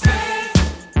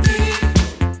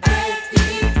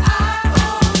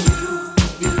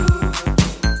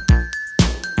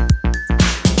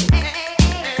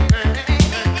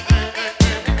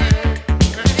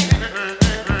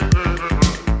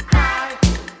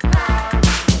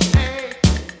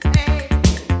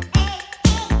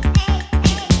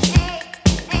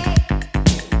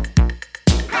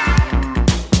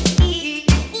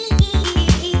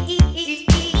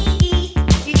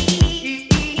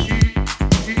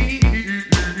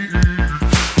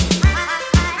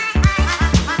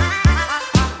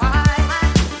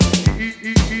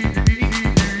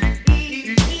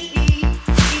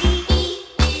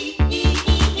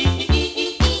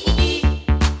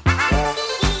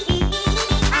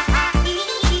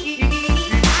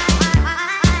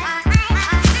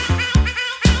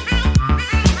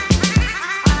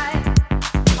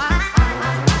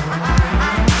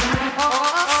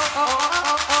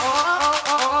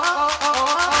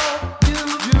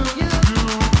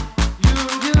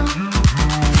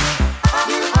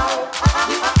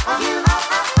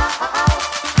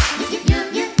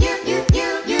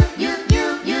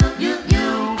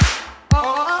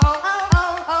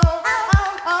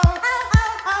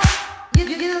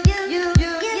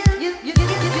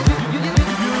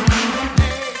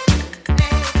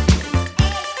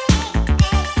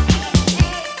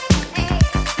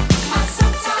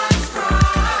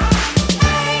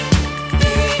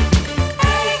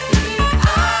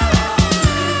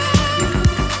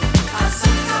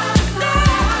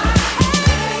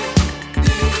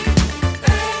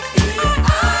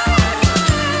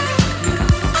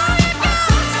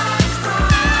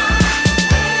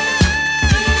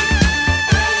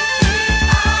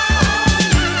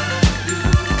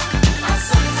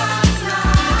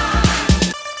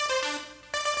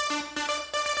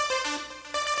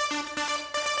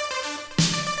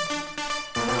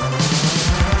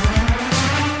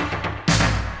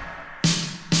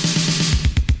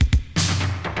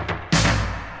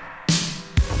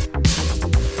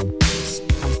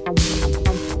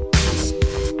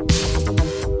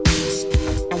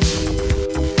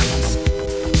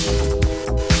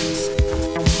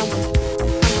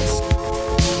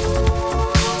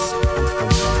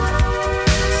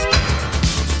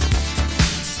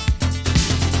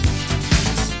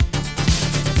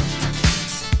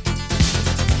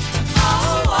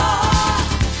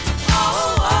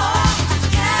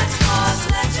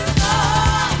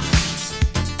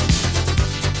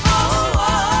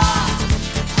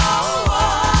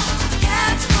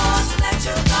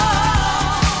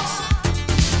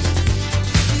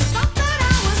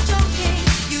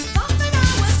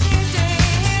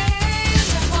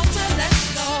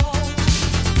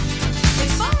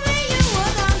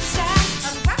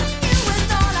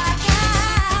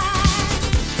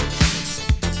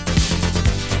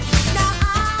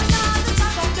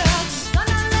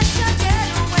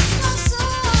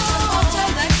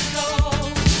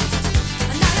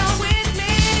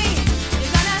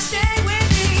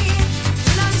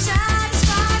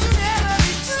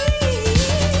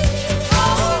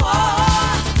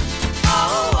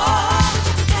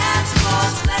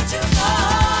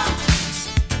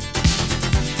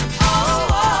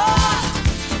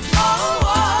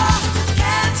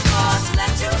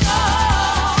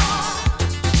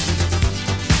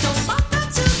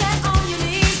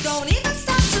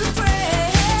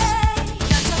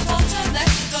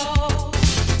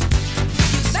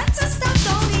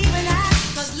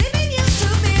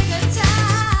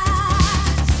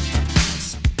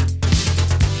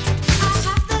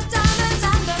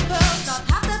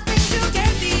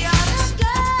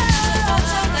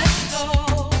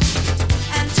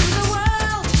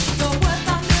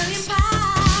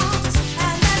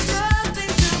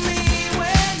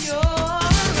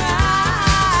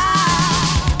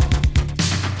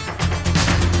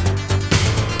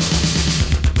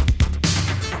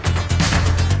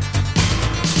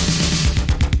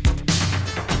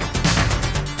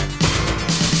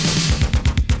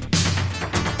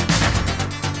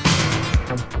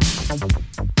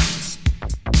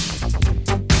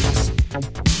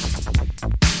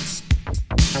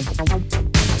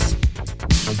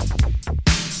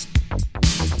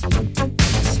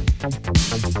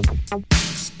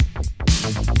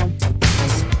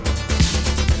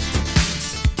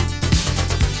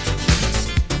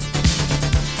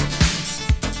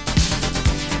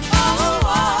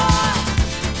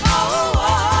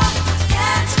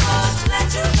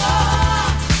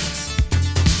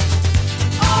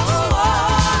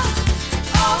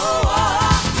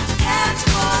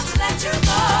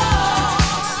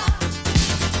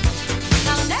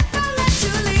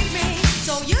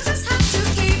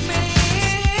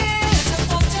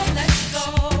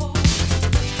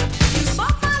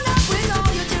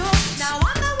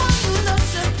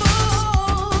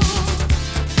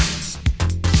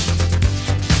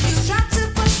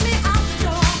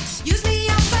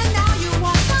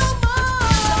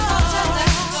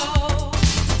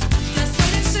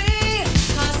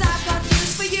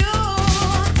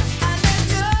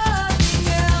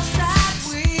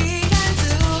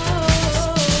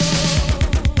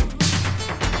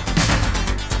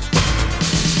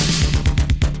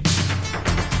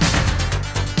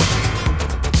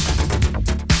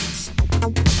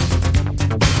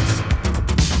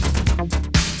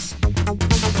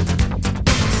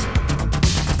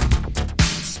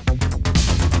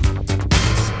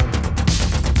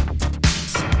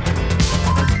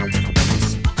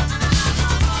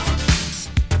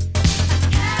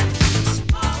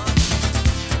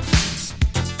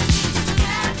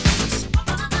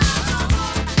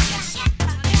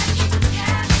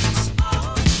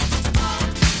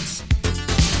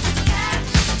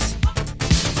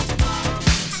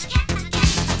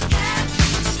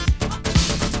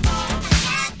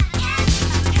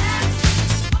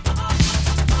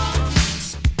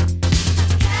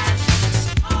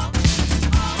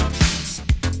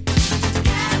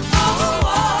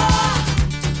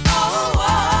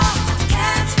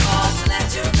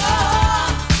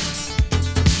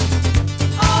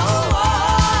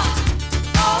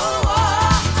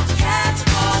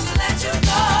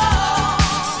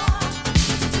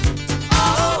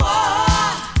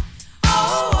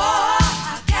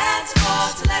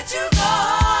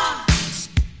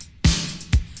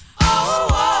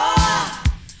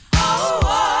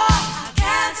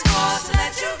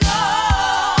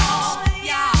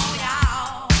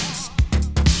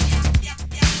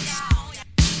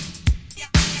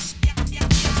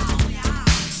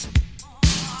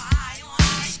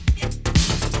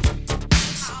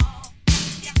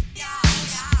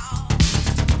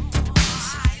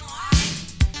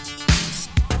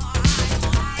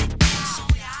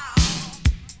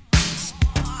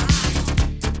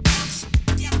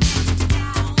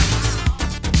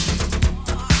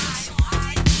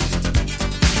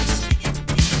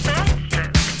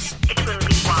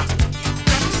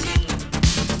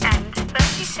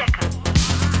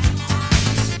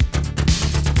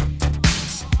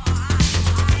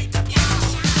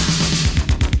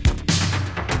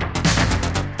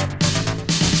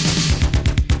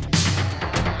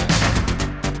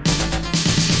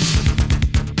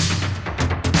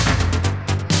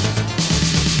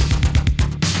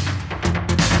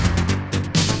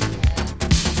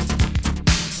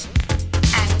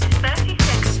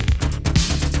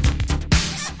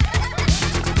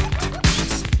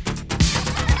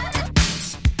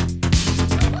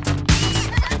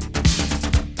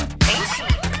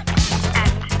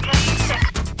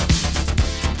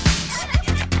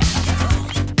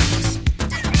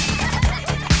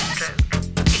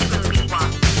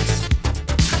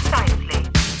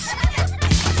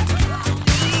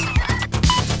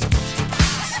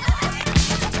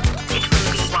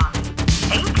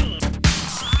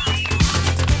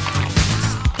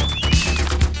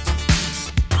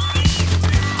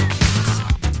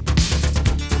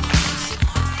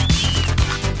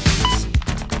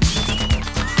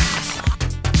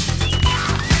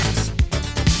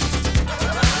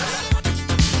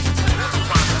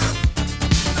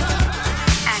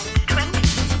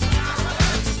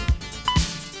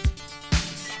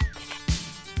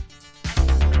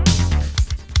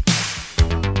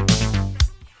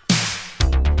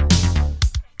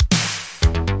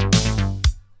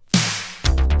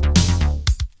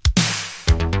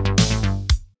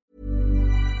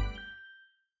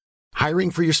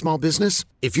 Hiring for your small business?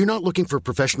 If you're not looking for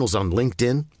professionals on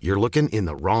LinkedIn, you're looking in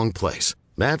the wrong place.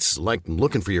 That's like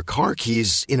looking for your car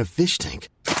keys in a fish tank.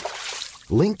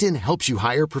 LinkedIn helps you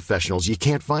hire professionals you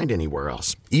can't find anywhere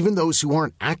else, even those who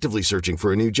aren't actively searching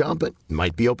for a new job but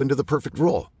might be open to the perfect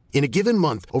role. In a given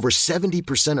month, over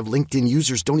 70% of LinkedIn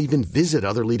users don't even visit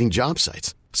other leading job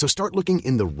sites. So start looking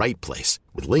in the right place.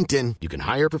 With LinkedIn, you can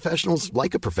hire professionals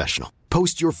like a professional.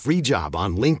 Post your free job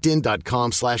on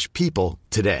linkedin.com/people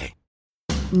today.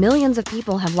 Millions of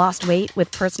people have lost weight with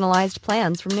personalized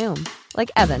plans from Noom. Like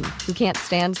Evan, who can't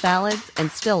stand salads and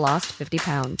still lost 50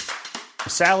 pounds.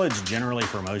 Salads generally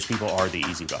for most people are the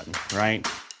easy button, right?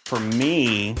 For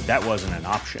me, that wasn't an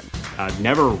option. I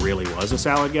never really was a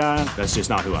salad guy. That's just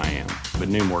not who I am. But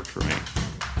Noom worked for me.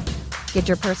 Get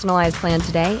your personalized plan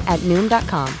today at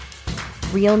Noom.com.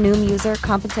 Real Noom user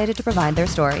compensated to provide their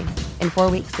story. In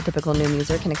 4 weeks, the typical Noom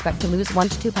user can expect to lose 1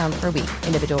 to 2 pounds per week.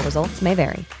 Individual results may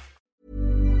vary.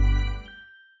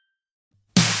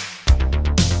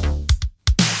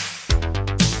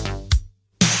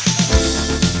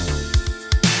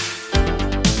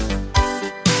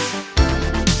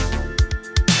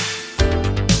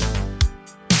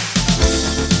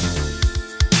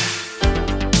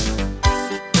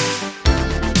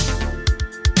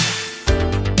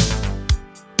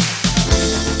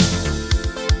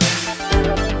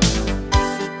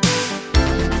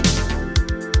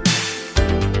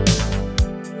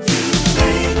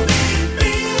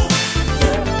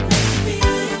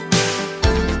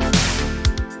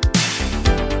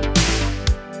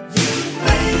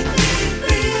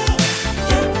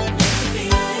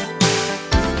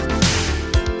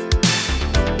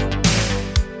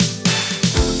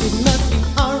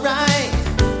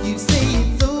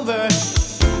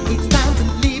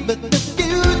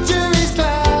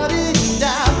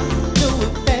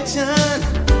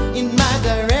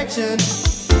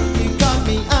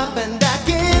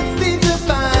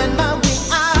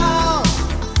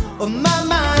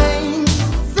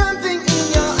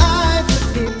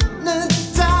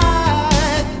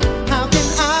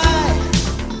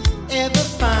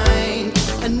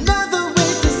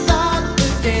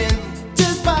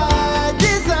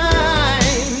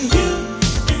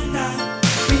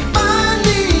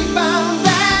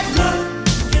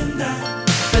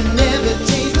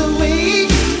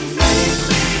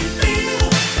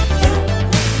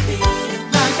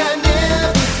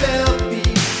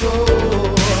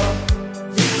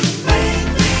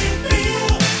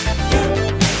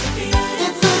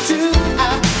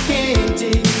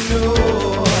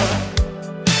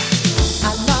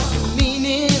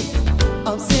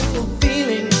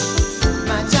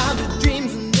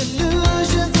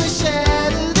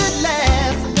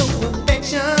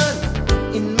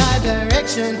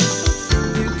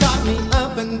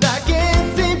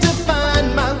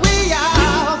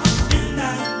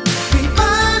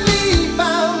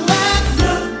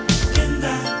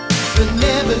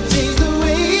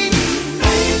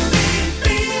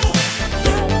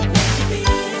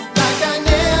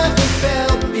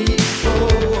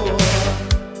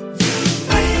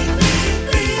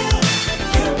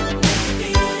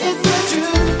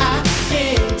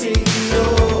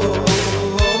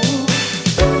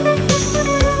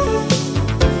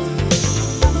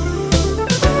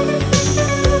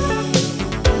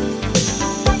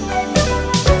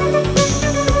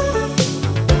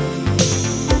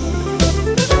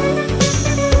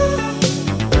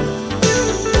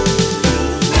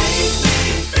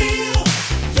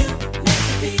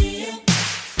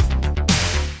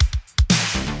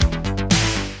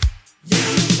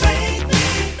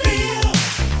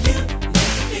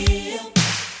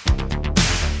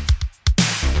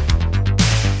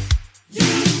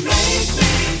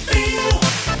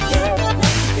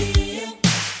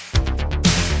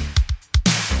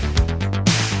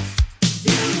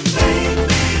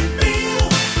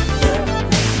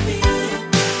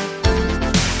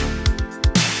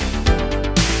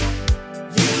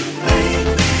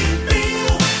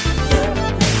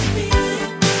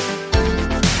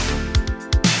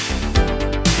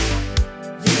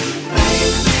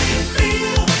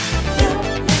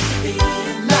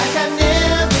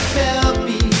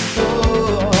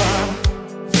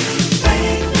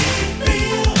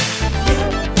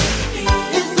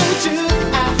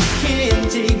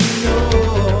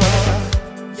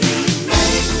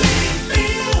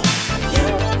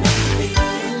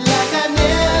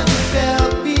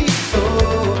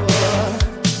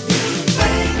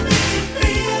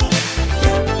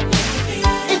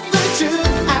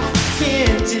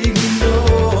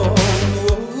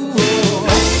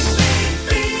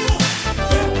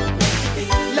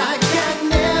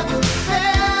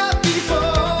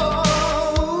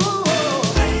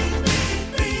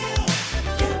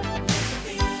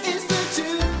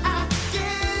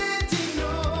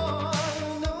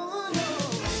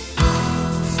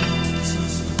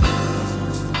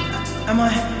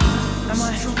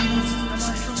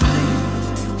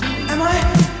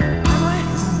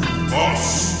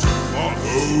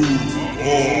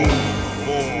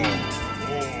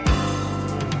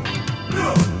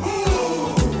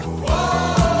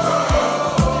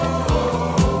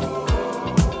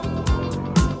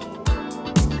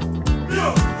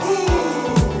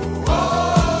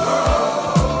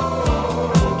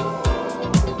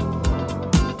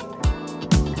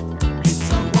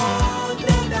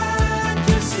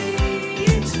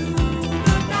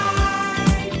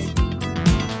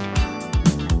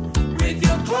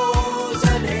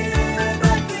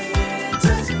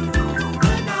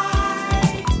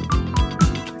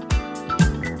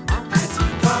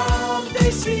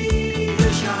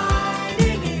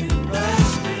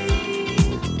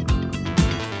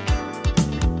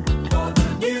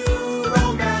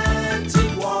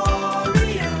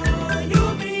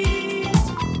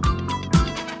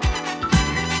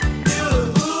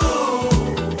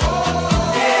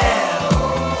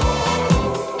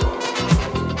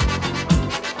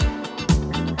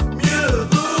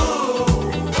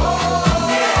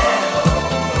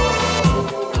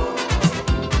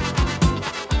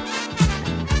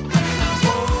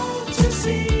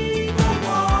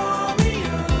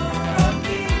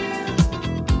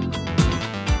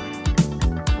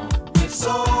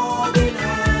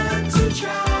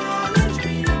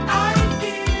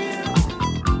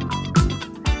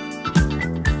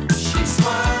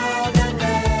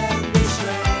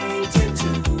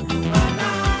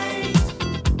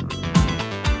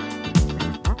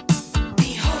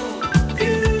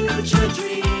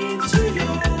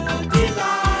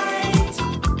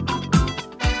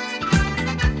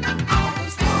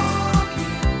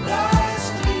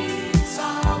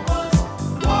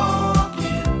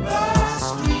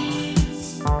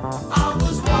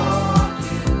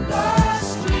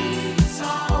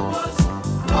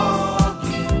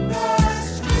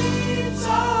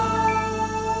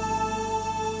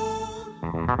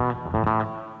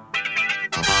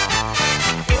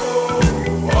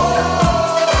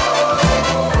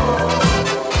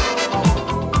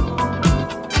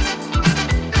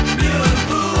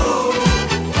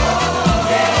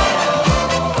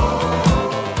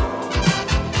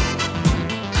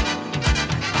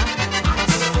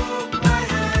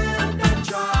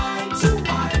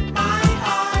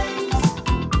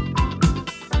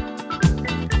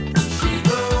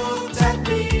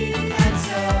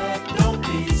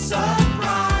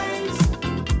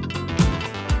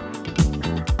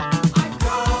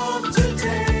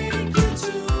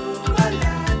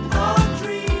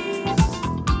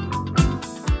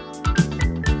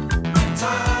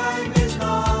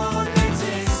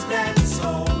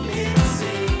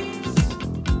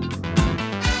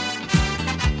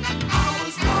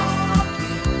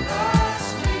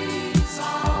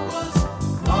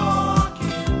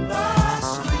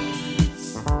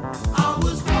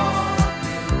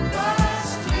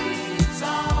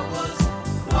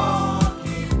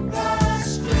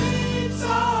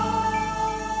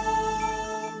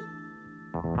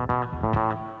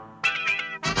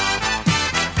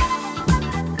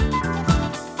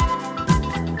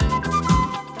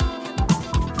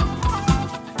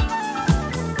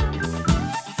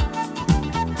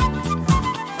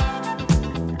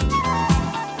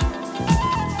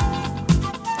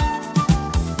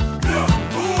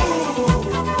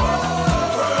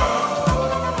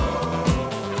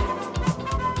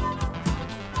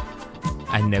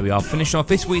 And there we are, finish off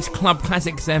this week's Club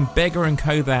Classics and Beggar and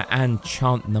Co there and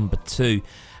chant number 2.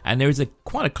 And there is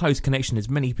quite a close connection, as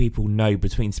many people know,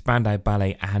 between Spandau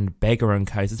Ballet and Beggar and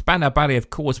Co. So Spandau Ballet, of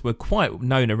course, were quite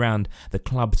known around the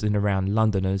clubs and around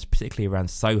Londoners, particularly around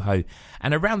Soho.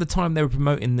 And around the time they were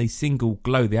promoting the single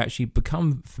Glow, they actually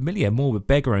become familiar more with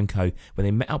Beggar and Co. when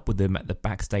they met up with them at the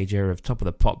backstage area of Top of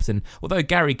the Pops. And although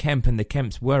Gary Kemp and the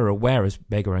Kemps were aware of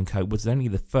Beggar and Co., it was only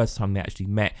the first time they actually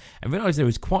met and realised there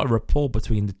was quite a rapport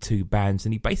between the two bands.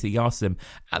 And he basically asked them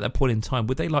at that point in time,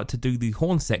 would they like to do the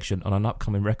horn section on an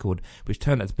upcoming record, which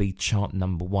turned out to be chant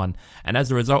number 1. And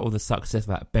as a result of the success of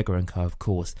that, Beggar and Co, of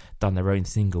course, done their own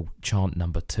single, chant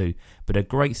number 2. But a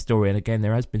great story, and again,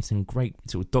 there has been some great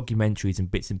sort of documentaries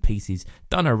and bits and pieces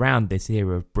done around this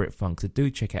era of Brit Funk, so do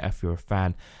check it out if you're a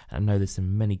fan. And I know there's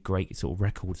some many great sort of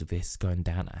records of this going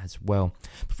down as well.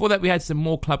 Before that, we had some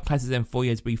more club classics then for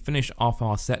you as we finished off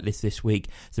our set list this week.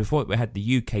 So before that, we had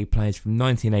the UK players from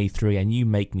 1983 and You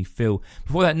Make Me Feel.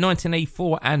 Before that,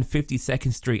 1984 and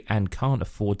 52nd Street and Can't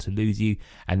Afford to Lose You.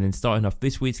 And then starting off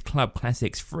this week's Club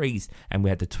Classics, Freeze, and we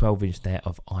had the 12-inch there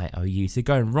of IOU. So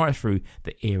going right through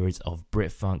the eras of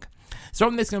Brit Funk. So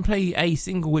I'm just going to play a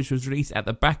single which was released at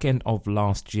the back end of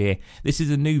last year. This is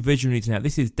a new Visionaries now.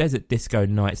 This is Desert Disco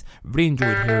Nights. Really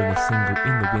enjoyed hearing this single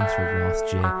in the winter of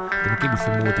last year. I'm going to give you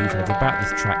some more details about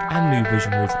this track and new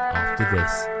Visionaries after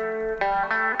this.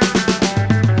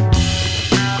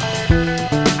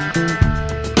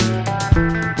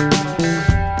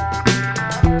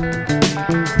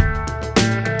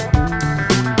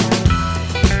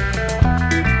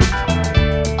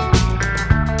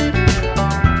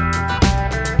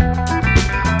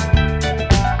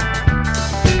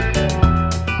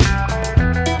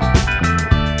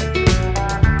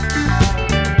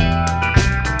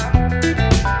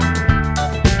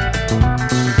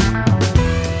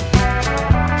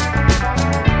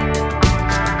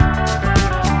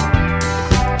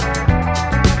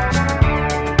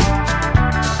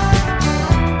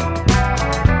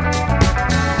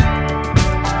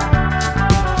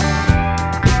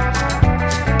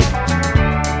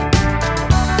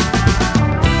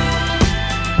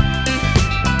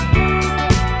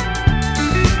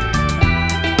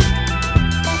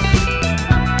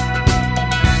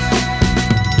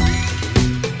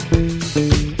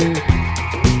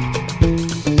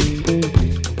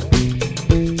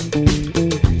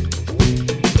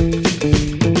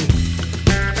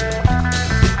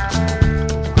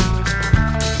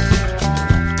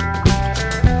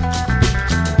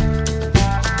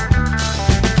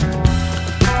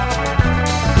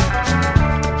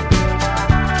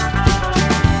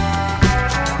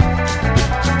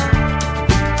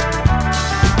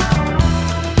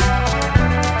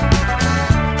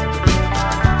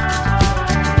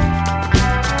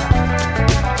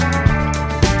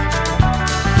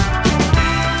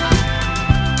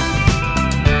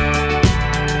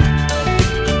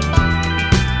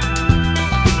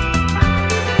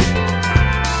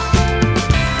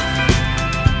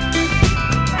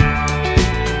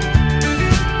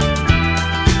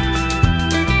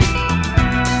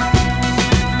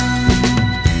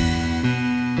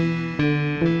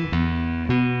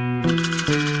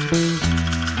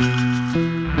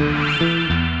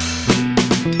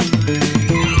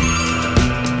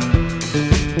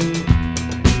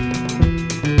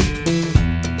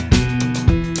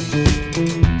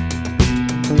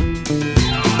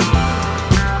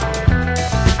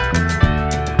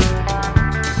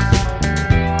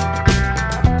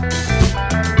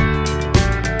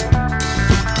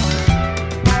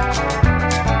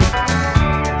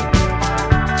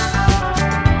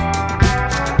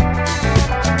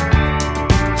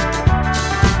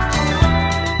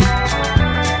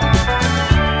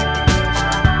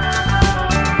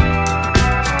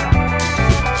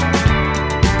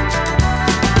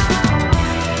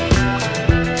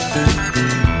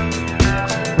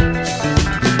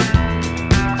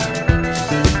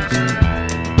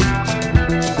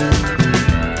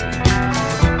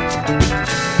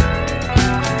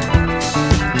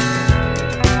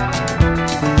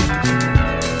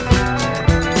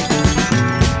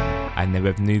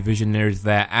 with New Visionaries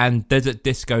there, and Desert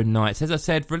Disco Nights. As I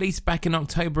said, released back in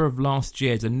October of last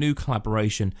year, it's a new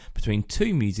collaboration between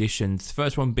two musicians.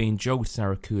 First one being Joel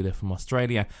Saracula from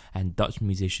Australia and Dutch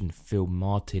musician Phil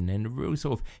Martin, and a real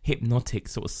sort of hypnotic,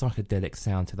 sort of psychedelic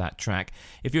sound to that track.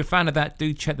 If you're a fan of that,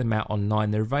 do check them out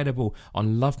online. They're available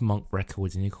on Love Monk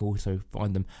Records, and you can also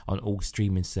find them on all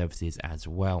streaming services as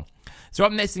well. So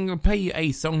up next, I'm going to play you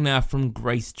a song now from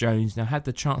Grace Jones. Now, I had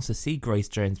the chance to see Grace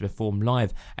Jones perform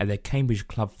live at the Cambridge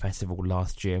Club Festival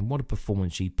last year, and what a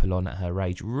performance she put on at her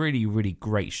age. Really, really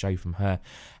great show from her.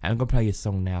 And I'm going to play you a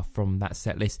song now from that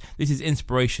set list. This is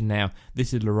Inspiration now.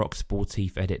 This is Le Rock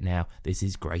Sportif edit now. This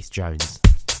is Grace Jones.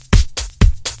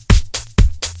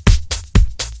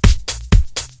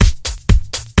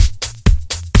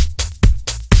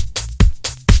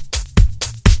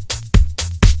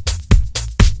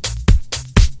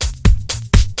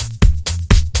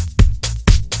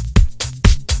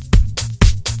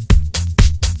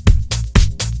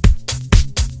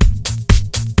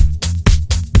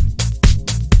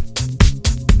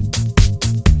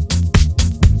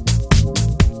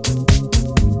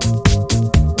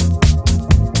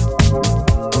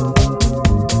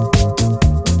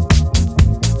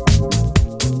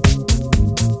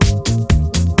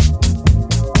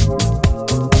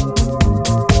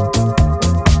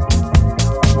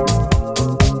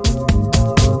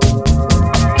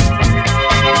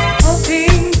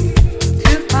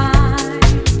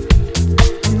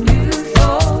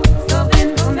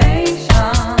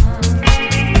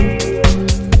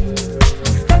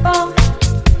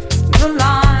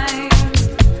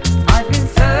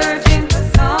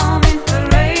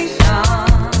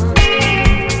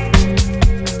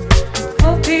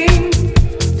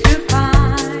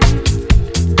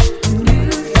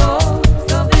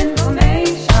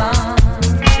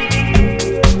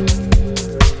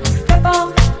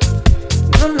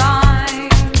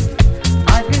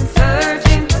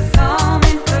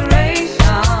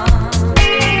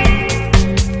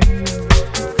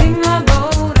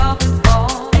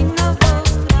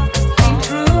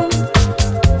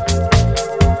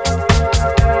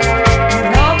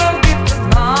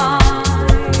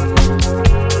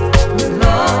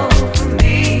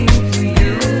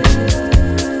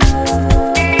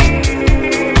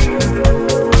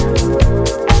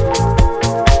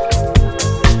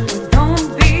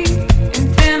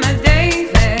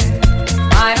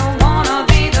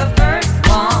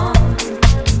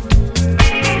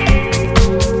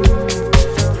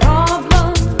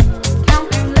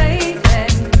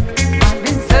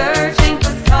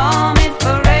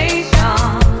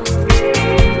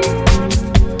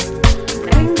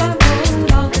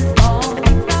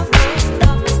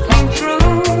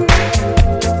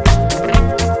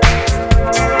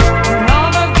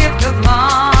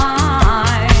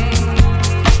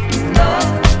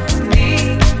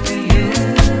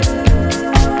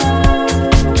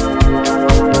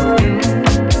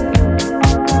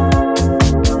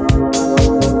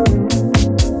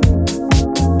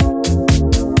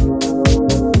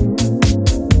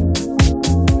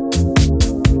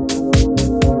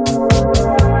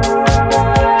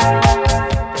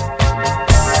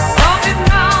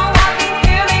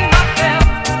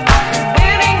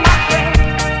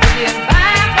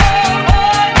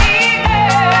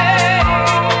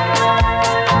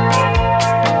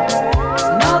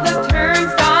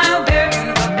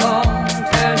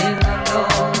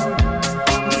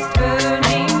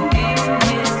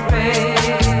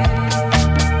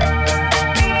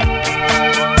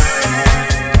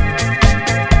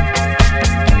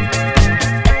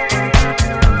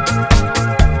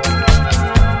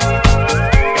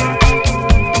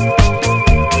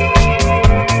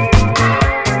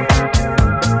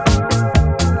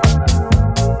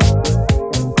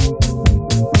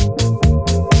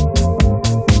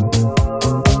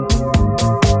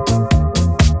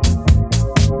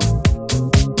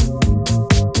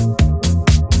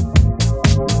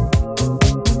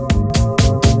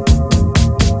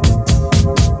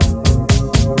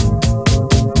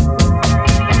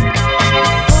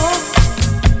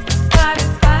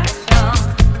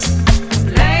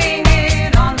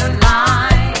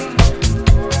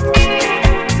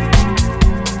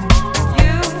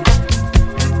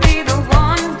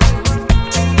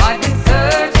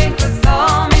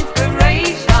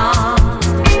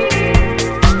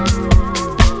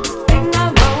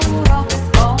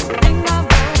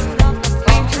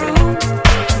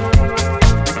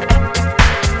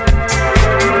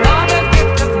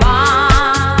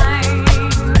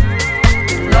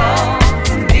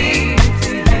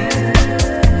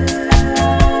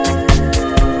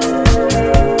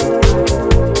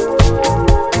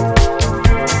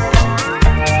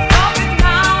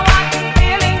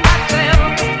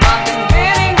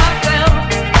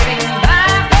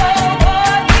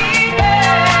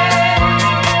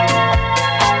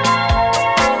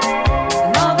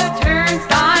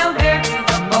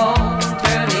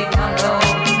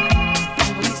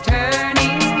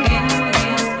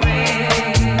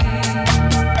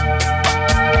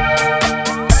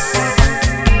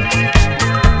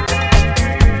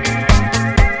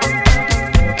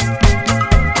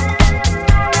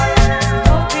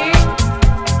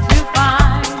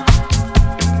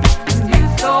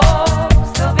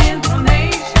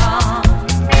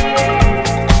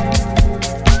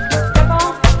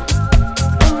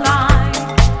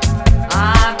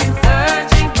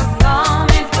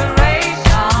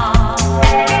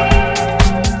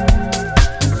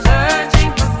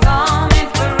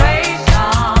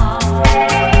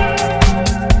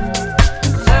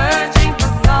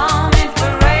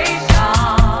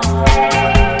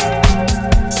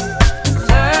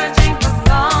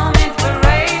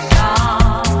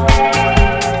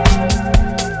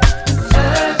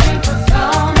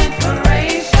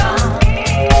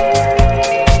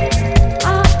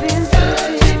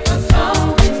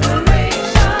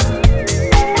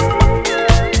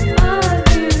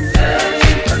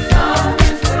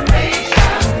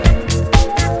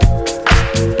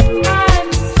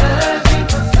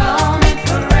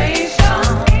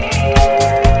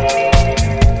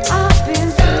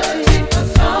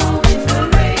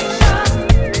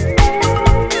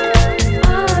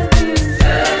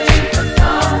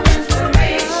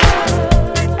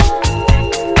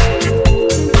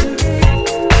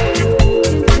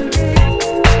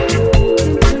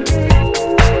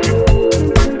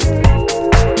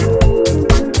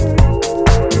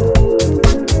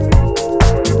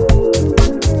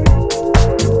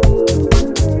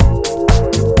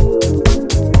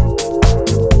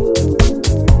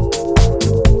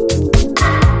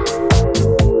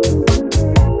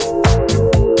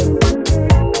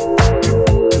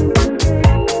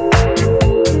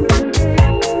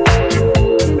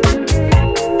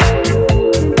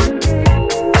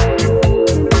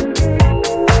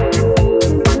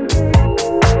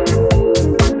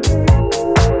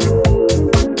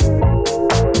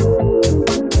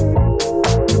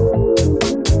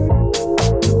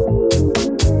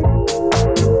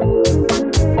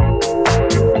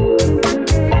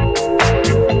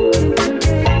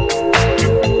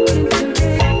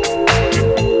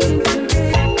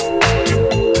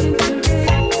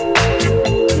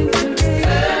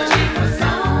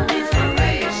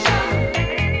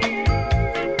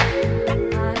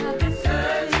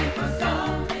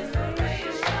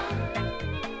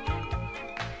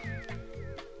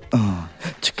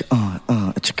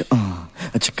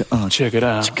 Check it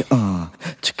out. Check it out.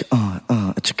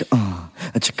 Check it out.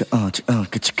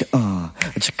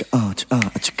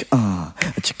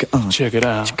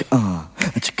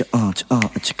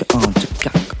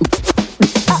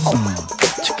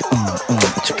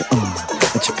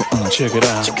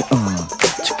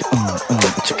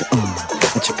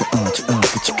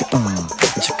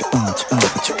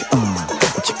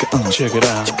 Check it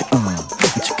out.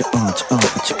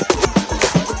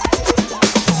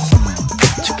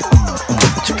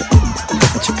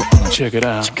 Check it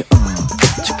out.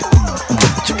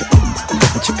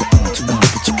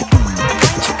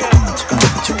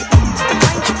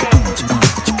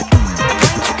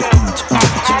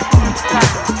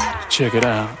 Check it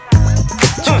out.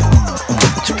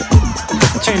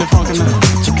 Ain't it funky now?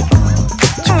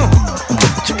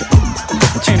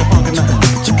 Ain't it funky now?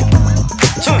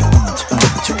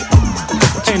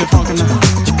 Ain't it funky now?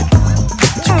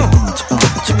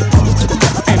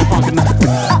 Ain't it funky now?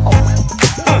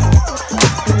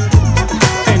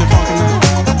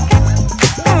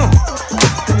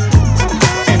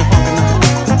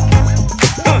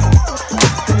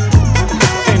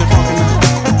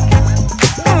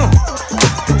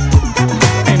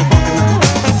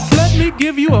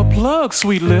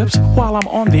 Sweet lips, while I'm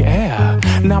on the air.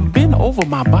 Now bend over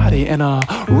my body and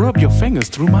rub your fingers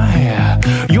through my hair.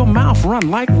 Your mouth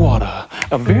run like water,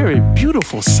 a very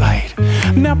beautiful sight.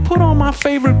 Now put on my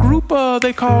favorite group,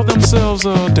 they call themselves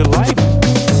Delight.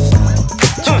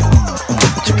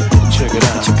 Check it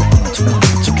out.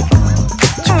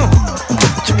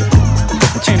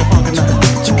 Ain't it funky now?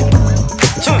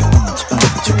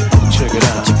 Check it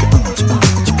out.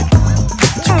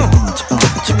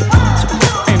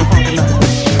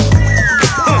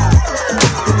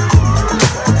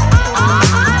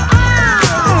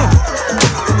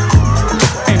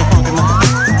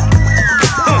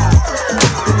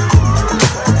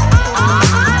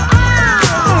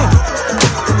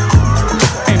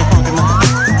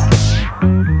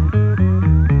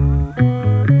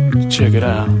 Check it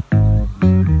out.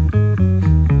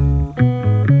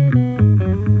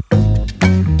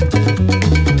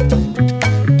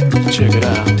 Check it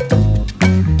out.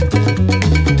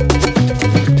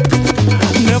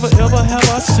 Never ever have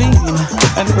I seen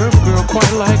an earth girl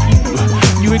quite like you.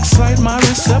 You excite my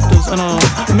receptors and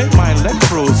make my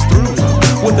electrodes through.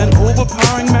 With an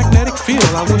overpowering magnetic field,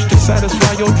 I wish to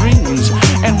satisfy your dreams.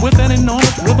 And with an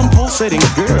enormous rhythm pulsating,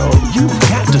 girl, you've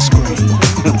got to scream.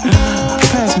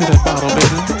 Pass me that bottle,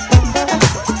 baby.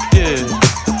 Yeah.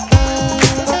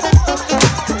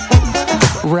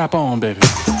 Rap on, baby.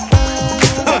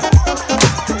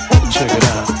 Check it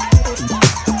out.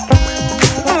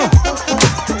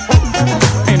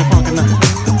 Ain't it funky now?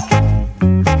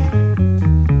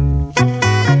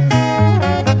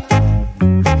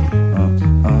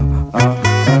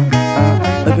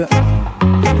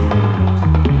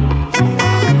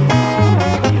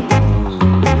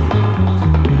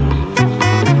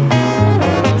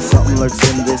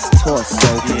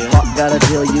 Got a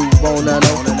deal you wanna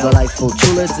know. Delightful,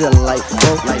 truly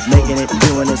delightful. Making it,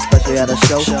 doing it, especially at a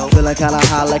show. Feeling kinda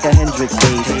high like a Hendrix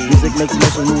stage. Music makes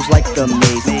motion moves like a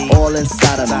maze. All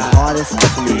inside of me, heart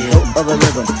especially. Hilt of the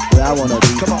rhythm, where I wanna be.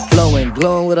 Flowing,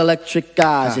 glowing with electric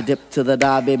eyes. You dip to the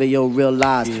dive, baby, you'll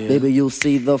realize. Baby, you'll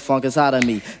see the funk inside of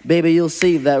me. Baby, you'll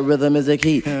see that rhythm is a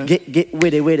key. Get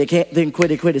witty, can't think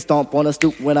quitty. Stomp on a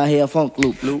stoop when I hear a funk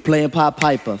loop. Playing Pied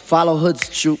Piper, follow Hood's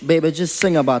troop. Baby, just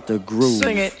sing about the groove.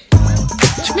 Sing it.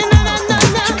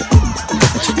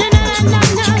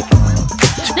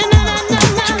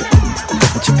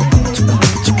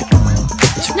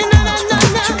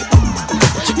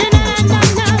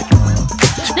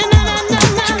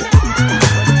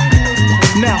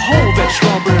 Now hold that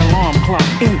strawberry alarm clock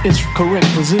in its correct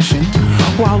position.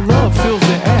 While love fills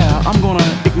the air, I'm gonna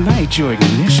ignite your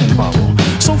ignition bubble.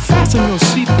 So fasten your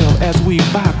seatbelt as we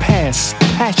bypass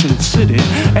Passion City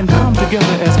and come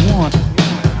together as one.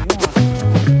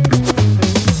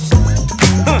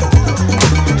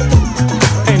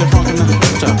 Ain't it funky now?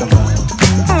 Talking about.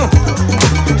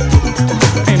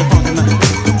 Ain't it funky now?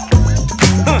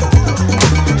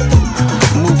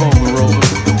 Move over, Rover.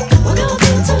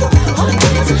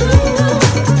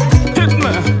 Hit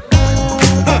me.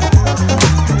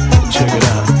 Check it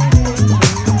out.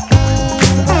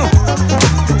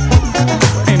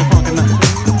 Ain't it funky now?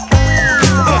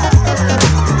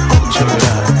 Check it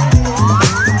out.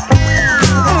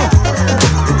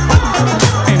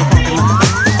 Ain't it funky now?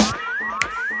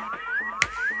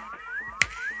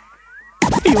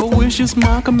 Your wish is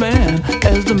my command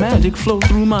as the magic flows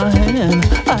through my hand.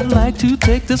 I'd like to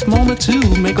take this moment to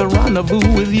make a rendezvous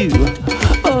with you.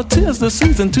 'tis the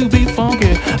season to be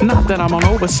funky. Not that I'm an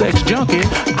oversex junkie.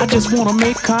 I just wanna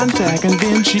make contact and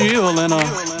then chill and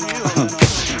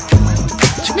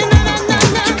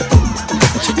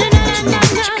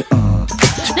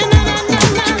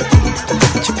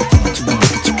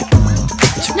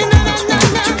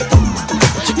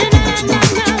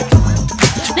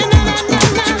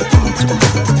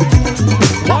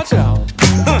watch out.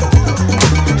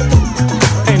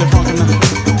 Ain't it funky now?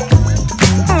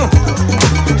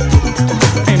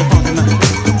 Ain't it funky now? Ain't it funky now?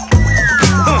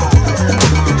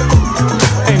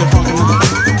 Ain't it funky now?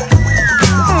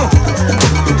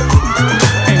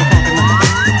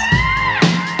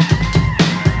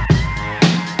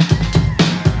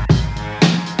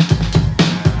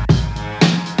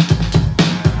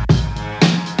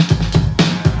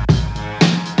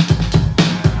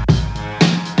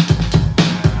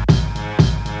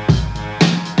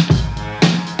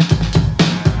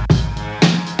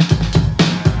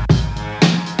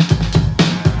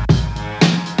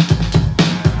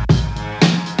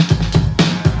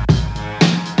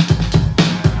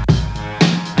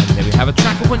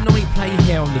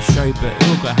 But we've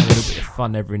all got to have a little bit of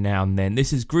fun every now and then.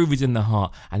 This is Groovies in the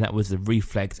Heart, and that was the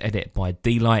Reflex edit by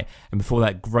D-Light, and before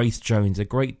that Grace Jones, a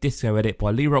great disco edit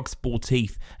by Leroy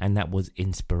Sportif, and that was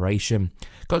Inspiration.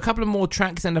 Got a couple of more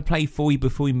tracks and to play for you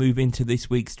before we move into this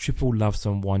week's triple love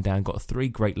song wind down. Got 3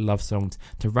 great love songs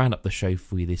to round up the show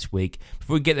for you this week.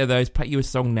 Before we get there though, let's play you a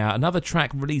song now. Another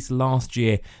track released last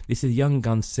year. This is Young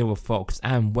Guns, Silver Fox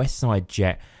and Westside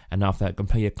Jet, and after that I can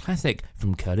play you a classic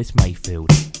from Curtis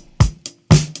Mayfield.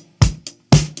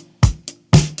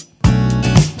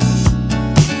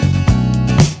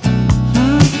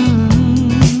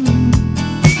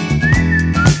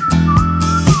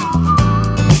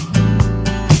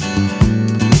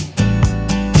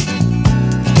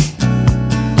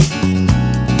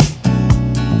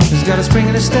 Got a spring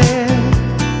in his step,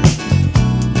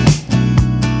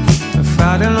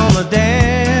 fighting on the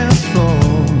dance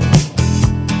floor.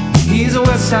 He's a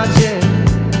West Side Jet,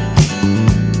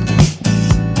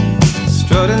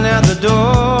 strutting out the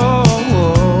door.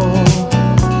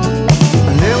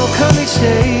 And they will come each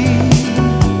day,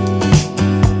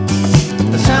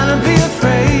 they're trying to be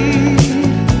afraid,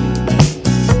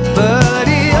 but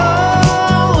he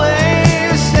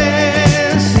always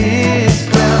stands his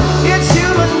ground. It's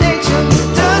human nature,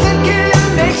 doesn't care what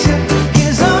makes you.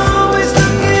 He's always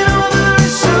looking over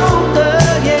his shoulder,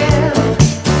 yeah.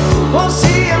 Won't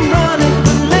see him running,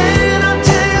 but man, I'll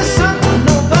tell you something,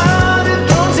 nobody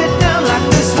throws it down like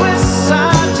this West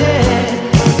Side Jet.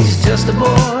 He's just a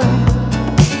boy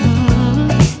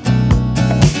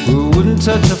who wouldn't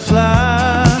touch a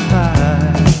fly.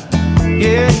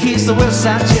 Yeah, he's the West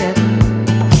Side Jet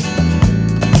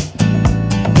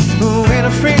who ain't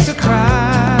afraid to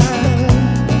cry.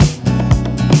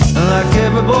 Like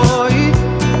every boy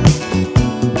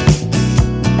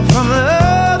from the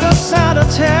other side of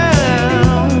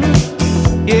town.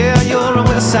 Yeah, you're a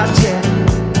West Side Jet.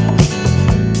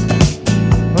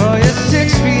 Oh, you're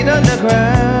 6 feet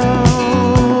underground.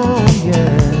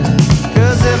 Yeah,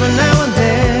 'cause every now and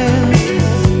then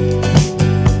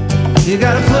you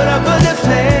gotta put up a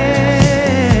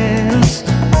defense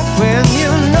when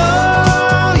you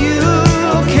know you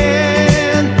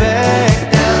can't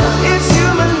back down. It's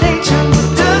human nature,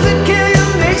 doesn't care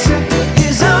what makes you.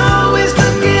 He's always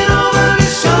looking over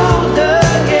his shoulder,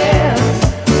 yeah.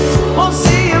 Won't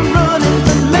see him running,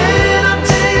 but man, I'll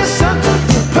tell you something,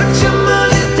 put your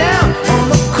money down on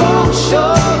the cold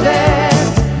shoulder.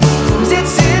 'Cause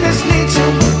it's in his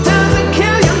nature, doesn't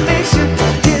care what makes you.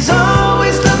 He's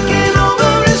always looking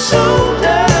over his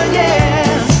shoulder.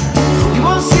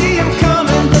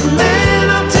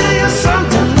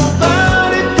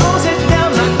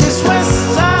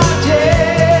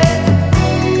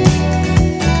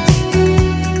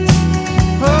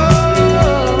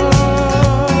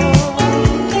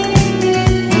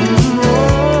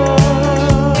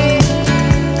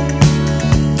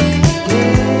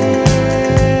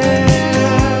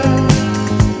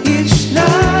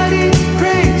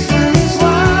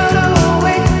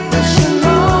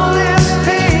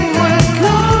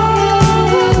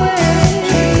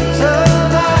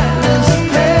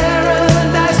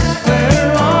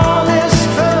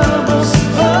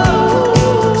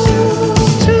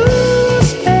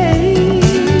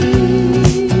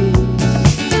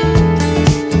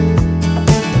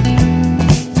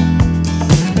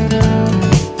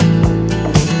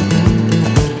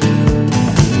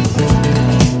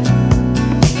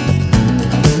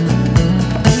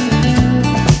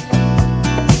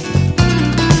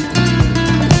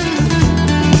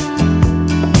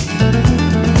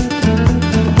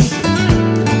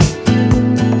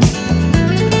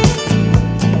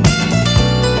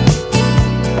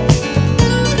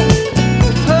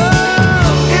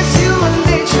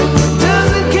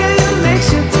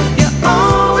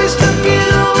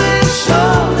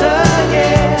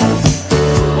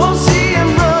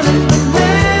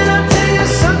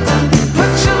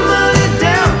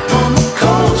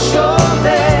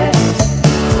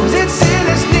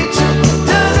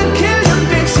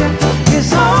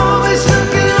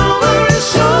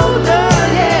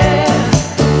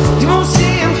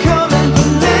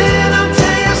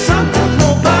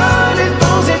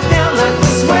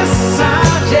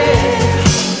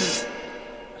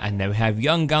 have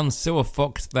Young Guns, Silver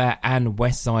Fox there, and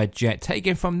Westside Jet,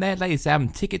 taken from their latest album,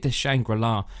 Ticket to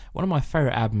Shangri-La, one of my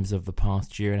favourite albums of the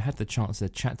past year, and I had the chance to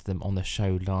chat to them on the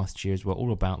show last year as well,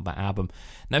 all about that album.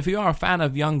 Now, if you are a fan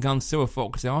of Young Guns, Silver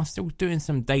Fox, they are still doing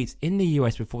some dates in the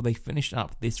US before they finish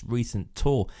up this recent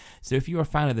tour. So if you're a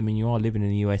fan of them and you are living in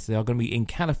the US, they are going to be in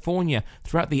California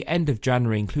throughout the end of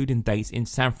January, including dates in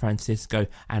San Francisco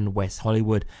and West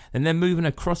Hollywood. Then they're moving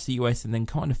across the US and then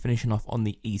kind of finishing off on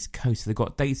the East Coast. So they've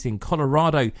got dates in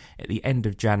Colorado at the end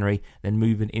of January, then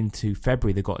moving into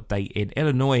February they've got a date in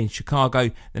Illinois and Chicago,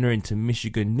 then they're into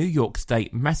Michigan, New York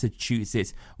State,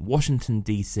 Massachusetts, Washington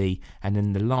DC, and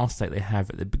then the last date they have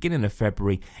at the beginning of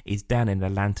February is down in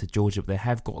Atlanta, Georgia. But they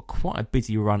have got quite a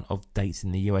busy run of dates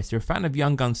in the US. If you're a fan of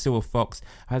Young Guns, Silver Fox,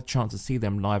 I had a chance to see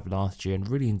them live last year and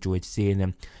really enjoyed seeing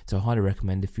them, so I highly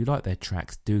recommend, if you like their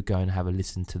tracks, do go and have a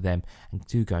listen to them and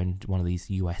do go into one of these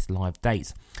US live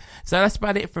dates. So that's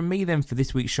about it from me then for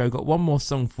this week's show. Got one more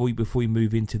song for you before we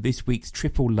move into this week's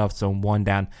triple love song wind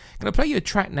down. Gonna play you a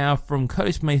track now from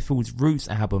Curtis Mayfield's Roots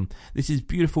album. This is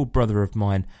Beautiful Brother of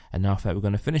Mine, and after that we're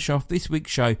going to finish off this week's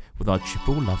show with our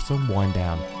triple love song wind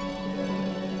down.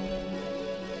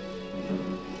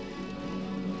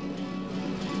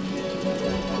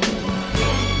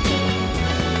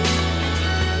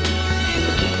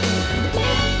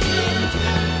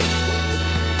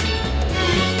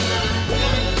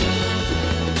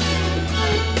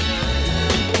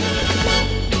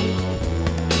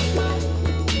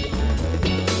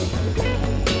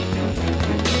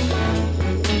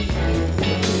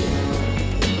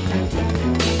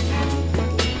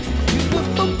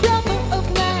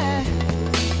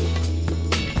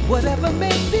 Whatever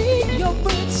may be your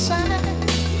birth sign,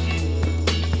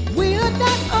 we are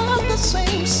not of the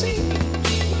same seed,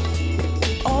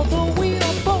 although we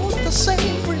are both the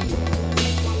same breed.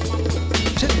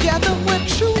 Together we're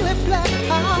truly black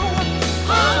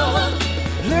power,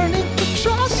 learning to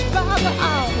trust by the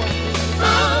hour,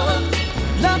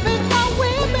 loving our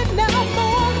women now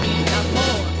more,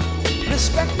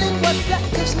 respecting what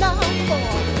black is now for,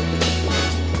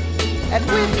 and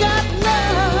we've got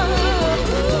love.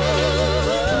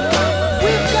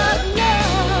 We've got love.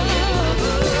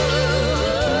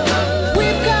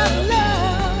 We've got love.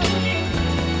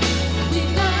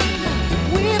 We've got love.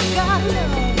 We've got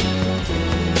love.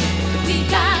 We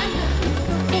got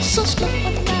love. Oh, sister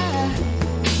of mine,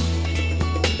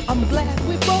 I'm glad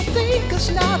we both think it's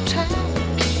now time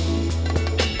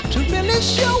to really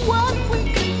show what we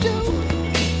can do.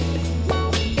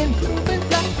 Improving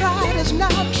black pride is now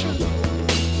true.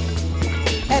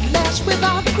 At last we've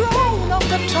outgrown of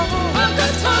the tongue,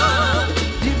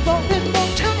 devoted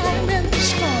more time in the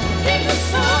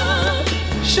storm,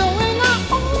 showing our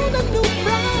own a new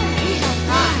pride. We have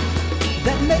pride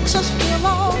that makes us feel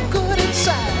all good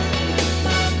inside.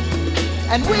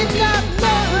 And we've got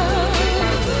love.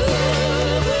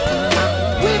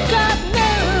 We've got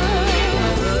love.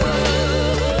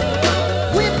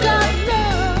 We've got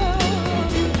love.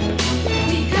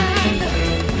 We got love.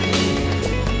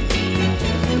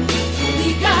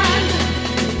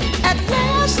 At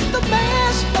last the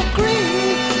mass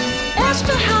agree as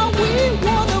to how we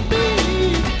wanna be.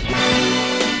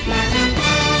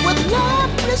 With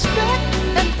love, respect,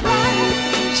 and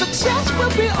pride, success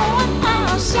will be on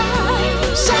our side.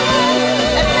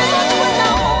 At last we're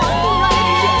now on the right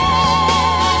course,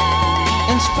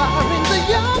 inspiring the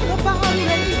young of our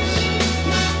race,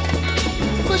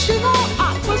 pushing all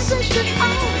opposition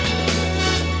out.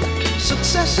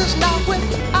 Success is now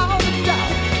without a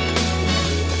doubt.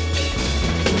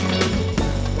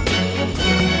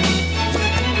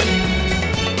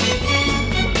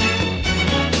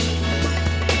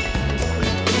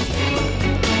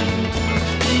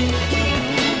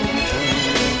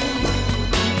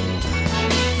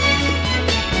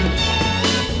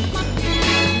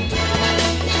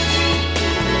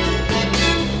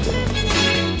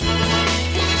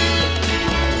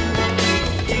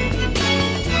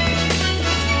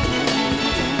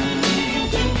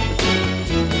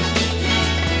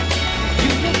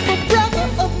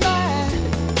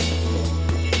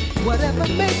 Whatever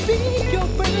may be your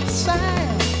birth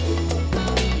sign,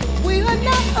 we are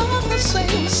not of the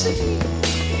same seed,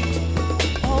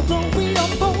 although we are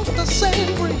both the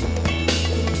same breed.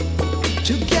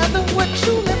 Together we're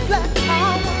truly black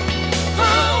power,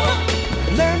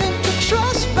 learning to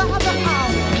trust by the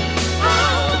hour,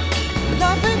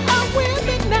 loving our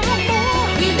women now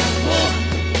more,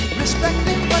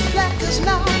 respecting what black is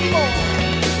now for,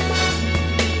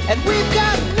 and we've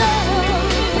got love.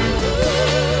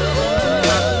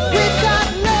 We've got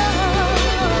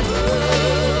love.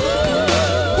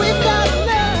 We've got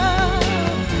love.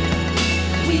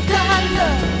 We've got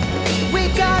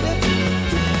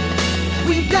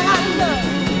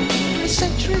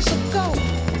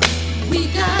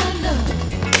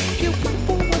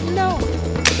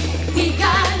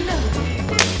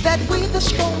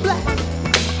strong black.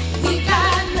 We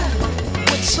got love.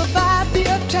 Which survived the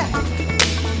attack.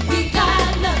 We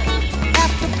got love.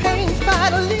 After pain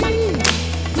finally,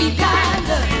 we got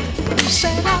love. We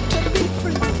set out to be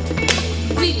free.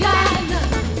 We got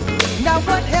love. Now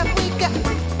what have we got?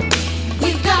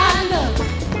 We got love.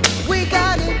 We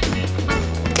got it.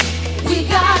 We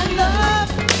got love.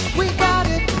 We got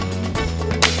it.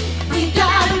 We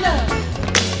got love.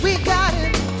 We got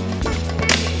it.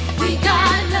 We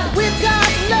got love. We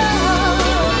got love.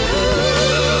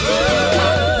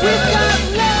 We got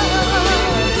love.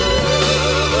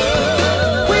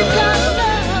 We got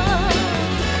love.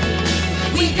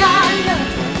 We got love.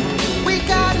 We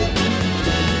got it.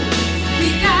 We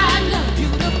got love.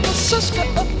 Beautiful sister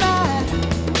of mine.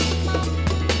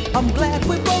 I'm glad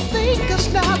we both think it's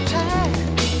now time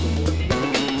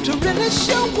to really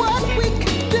show what we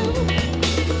can do.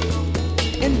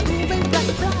 And proving that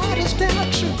pride is now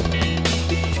true.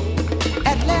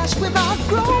 At last we've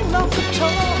outgrown Uncle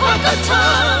Tom. Uncle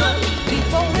Tom.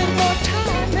 Devoting more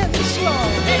time in the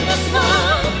slum. In the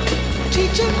slum.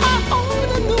 Teaching our own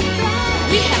a new pride.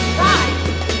 We have pride.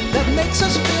 That makes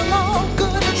us feel all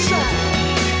good inside.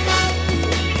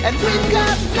 And we've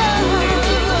got love.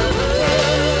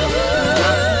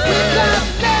 We've got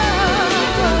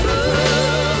love.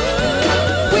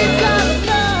 We've got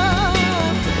love.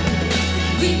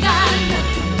 We got love. We got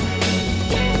love.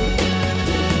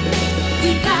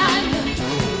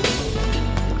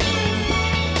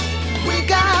 We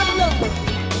got love.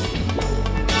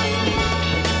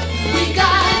 We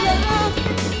got love.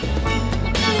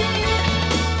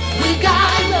 We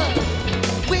got love.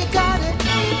 We got it.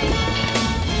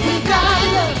 We got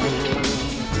love.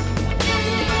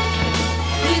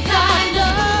 We got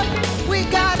love. We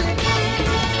got it.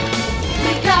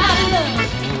 We got love.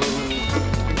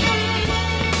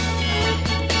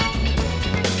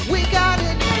 We got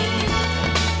it.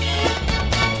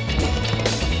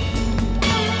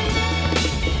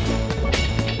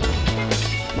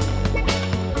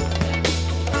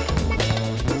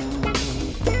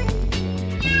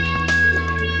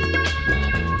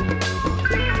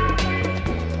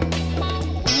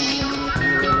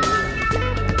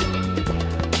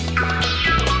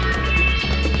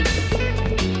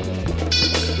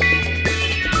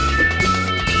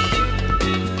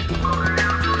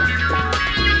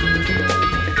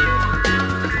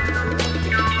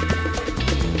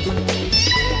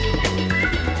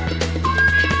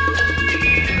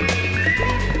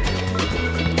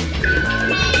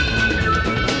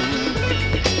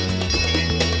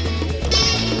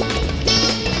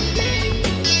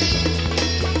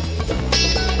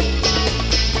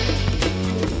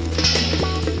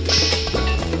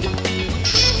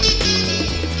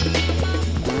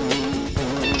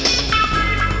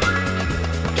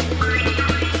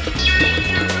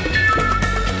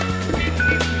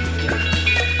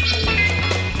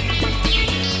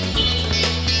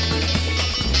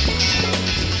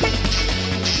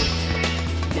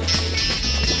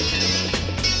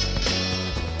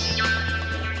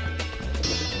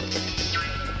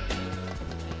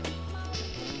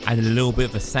 And a little bit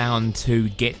of a sound to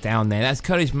get down there. That's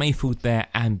Curtis Mayfield there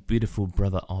and Beautiful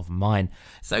Brother of Mine.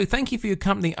 So thank you for your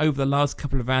company over the last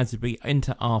couple of hours to be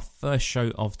into our first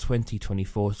show of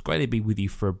 2024. It's great to be with you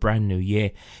for a brand new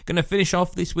year. Going to finish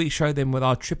off this week's show then with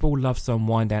our triple love song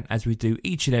wind down as we do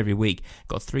each and every week.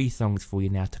 Got 3 songs for you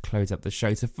now to close up the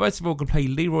show. So first of all, going to play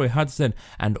Leroy Hudson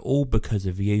and All Because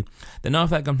of You. Then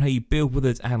after that, going to play Bill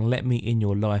Withers and Let Me In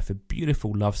Your Life, a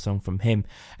beautiful love song from him.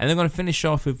 And then going to finish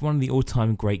off with one of the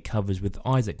all-time great covers with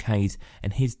Isaac Hayes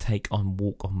and his take on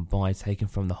Walk On By, taken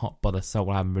from the Hot Butter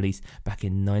Soul album released back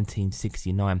in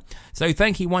 1969. So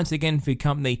thank you once again for your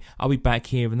company. I'll be back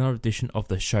here with another edition of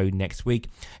the show next week.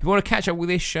 If you want to catch up with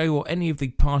this show or any of the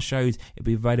past shows, it'll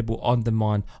be available on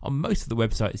demand on most of the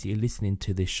websites that you're listening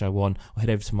to this show on, or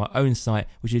head over to my own site,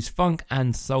 which is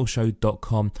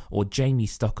funkandsoulshow.com or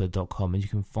jamiestocker.com, and you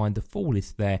can find the full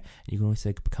list there. You can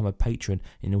also become a patron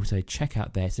and also check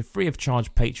out there. It's a free of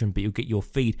charge patron, but you'll get your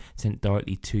feed sent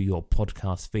directly to your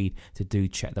podcast feed, to do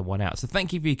check that one out. So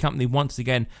thank you for your company once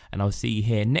again, and I'll see you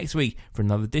here next week for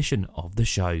another edition of the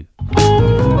show.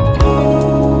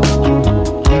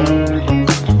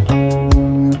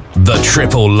 The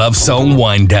Triple Love Song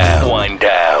Wind Down. Wind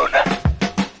Down.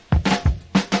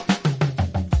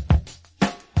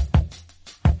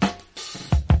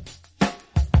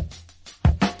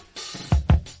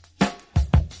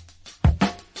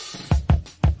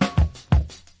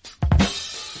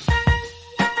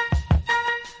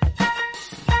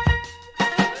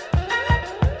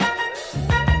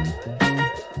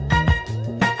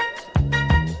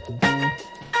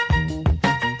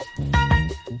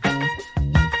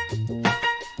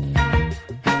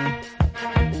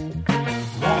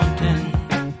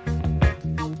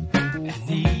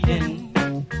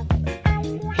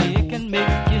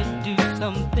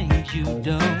 some things you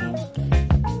don't.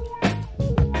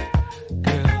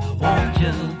 Girl, I want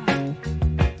you,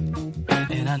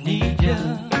 and I need you,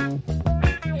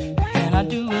 and I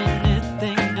do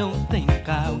anything, don't think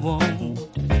I won't.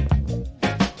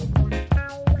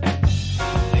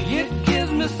 It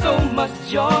gives me so much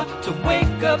joy to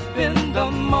wake up in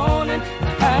the morning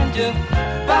and find you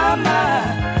by my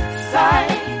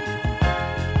side.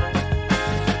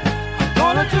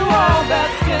 Gonna do all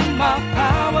that's in my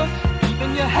power,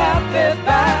 keeping you happy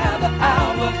by the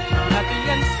hour, happy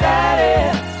and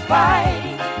satisfied.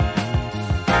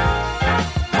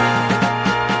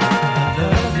 I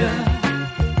love you,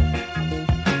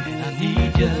 and I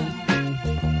need you,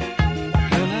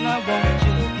 girl, and I want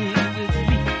you here with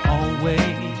me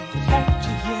always. Want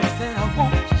you, yes, and I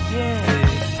want you, yes.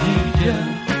 Need you,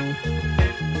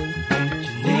 want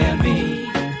you near me.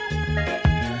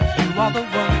 You are the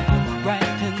one who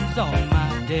brightens all my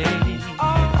days,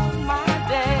 all my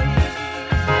days.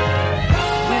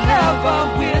 Whenever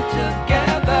we're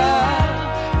together,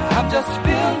 I'm just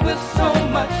filled with so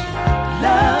much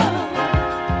love.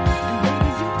 And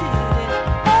baby, you did it.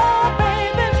 Oh,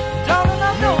 baby, darling,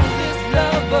 I know this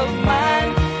love of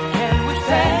mine can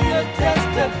withstand the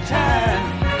test of time.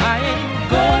 I ain't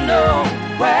going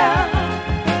nowhere.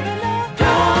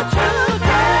 Don't you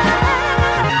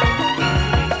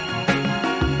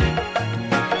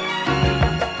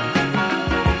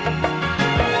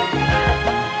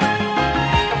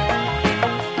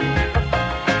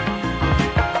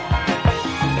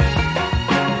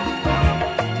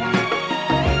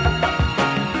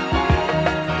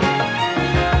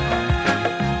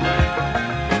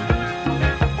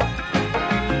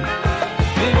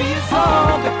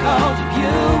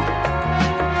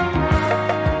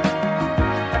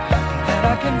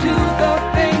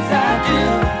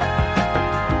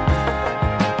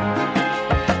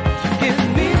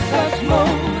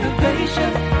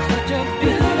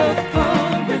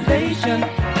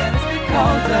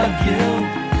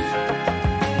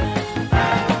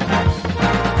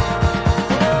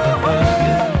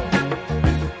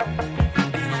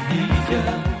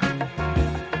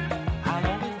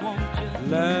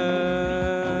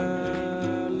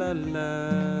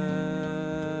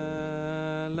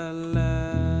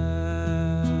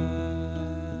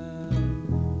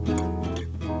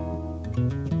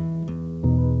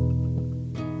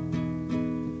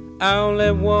I only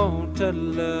want to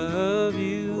love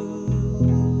you.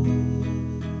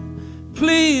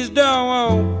 Please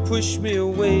don't push me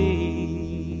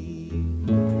away.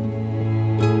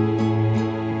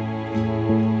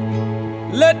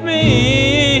 Let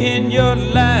me in your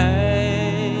life.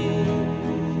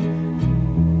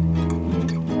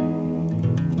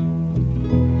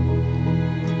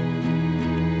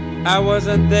 I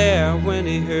wasn't there when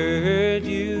he hurt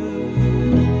you,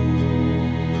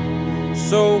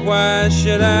 so why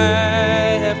should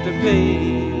I have to pay?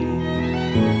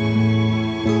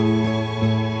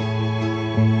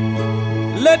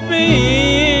 Let me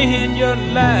in your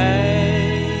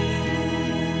life.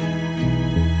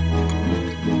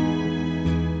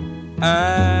 I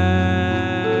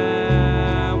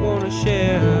wanna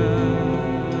share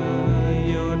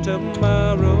your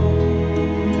tomorrow.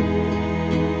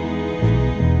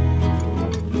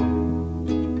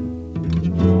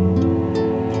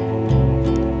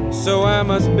 So I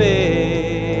must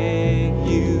beg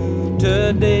you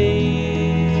today.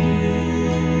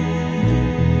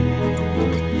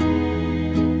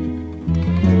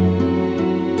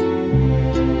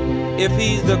 If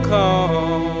he's the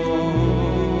cause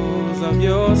of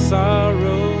your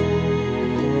sorrow,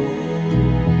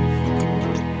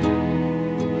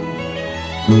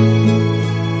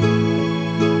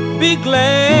 be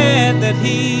glad that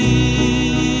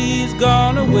he's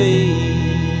gone away.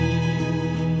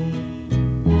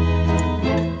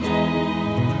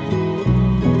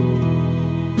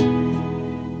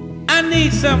 I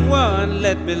need someone,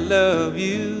 let me love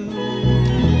you.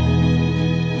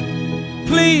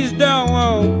 Please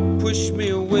don't push me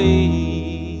away.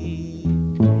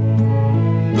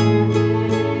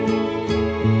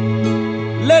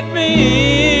 Let me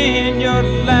in your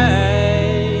life.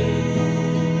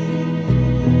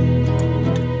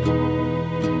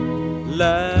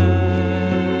 La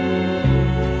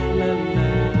la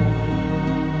la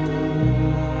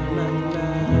la la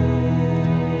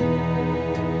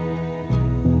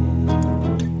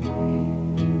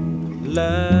la.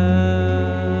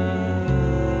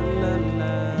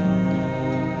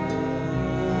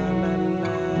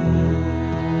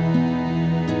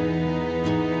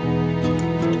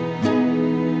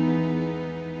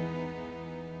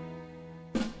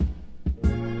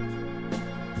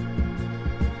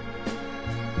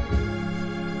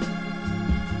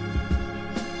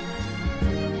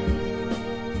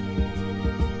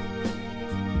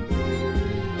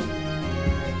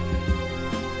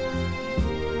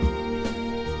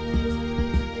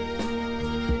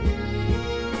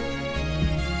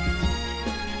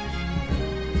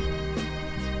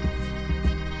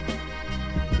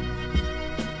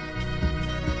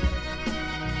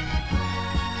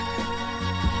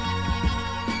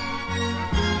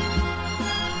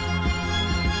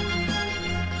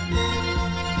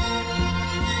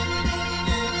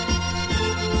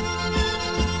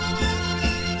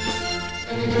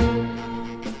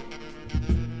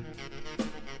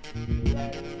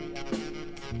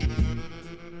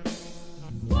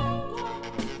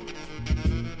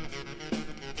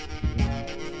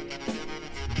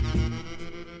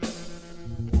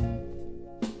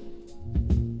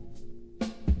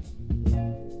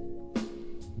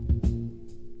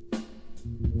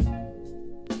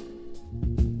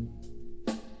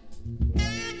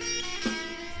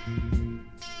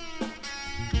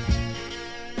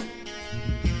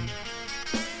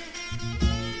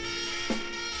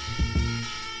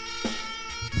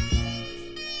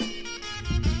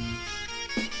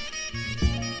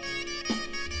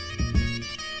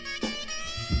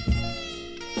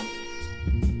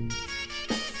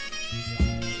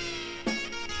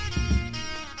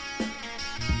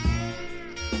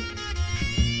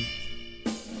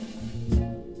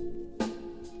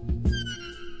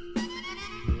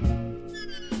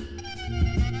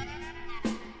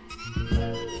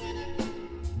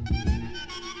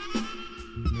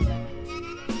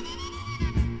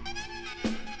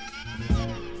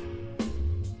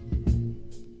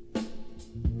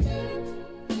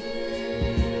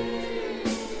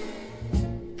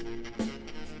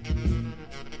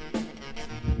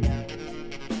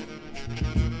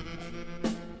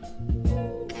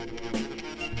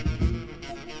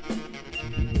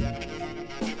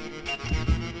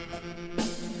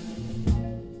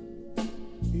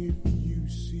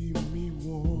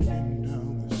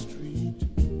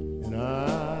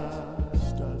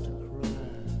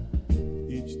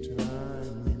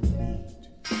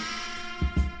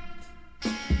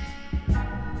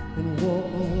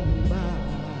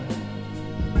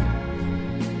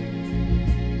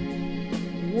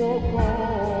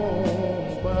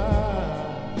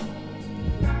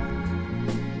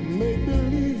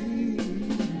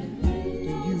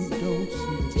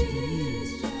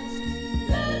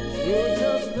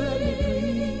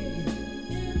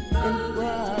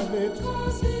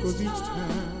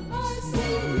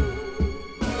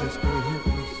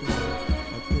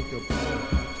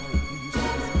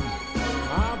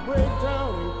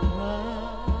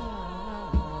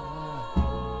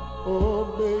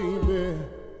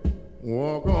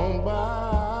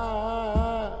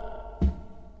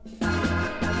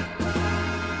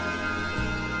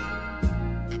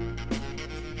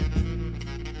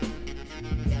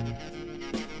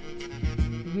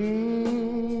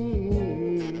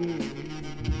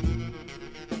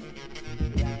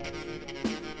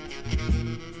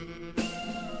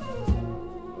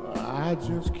 I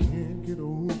just can't get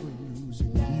over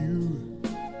losing you.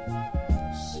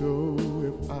 So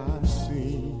if I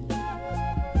seem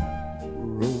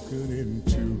broken in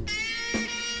two,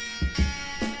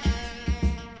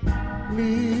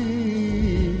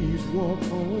 please walk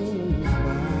on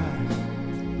by.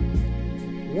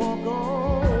 Walk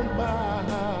on by.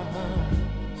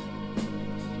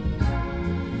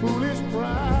 Foolish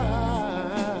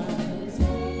pride,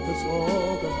 that's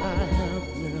all that I have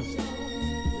left.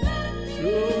 So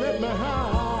let me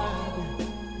hide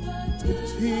the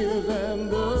tears and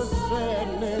the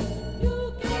sadness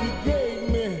you gave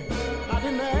me. I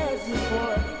didn't ask you for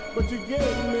it, but you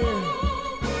gave me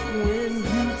when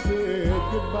you said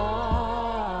goodbye.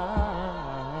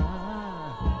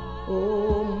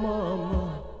 Oh,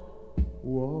 mama,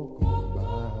 walk on by.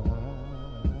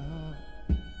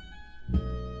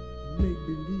 Make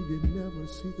believe you never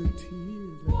see the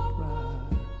tears I cry.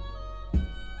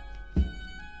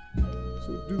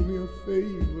 So do me a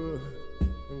favor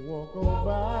and walk on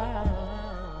by.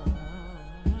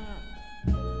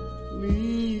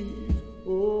 Please,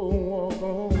 oh, walk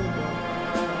on by.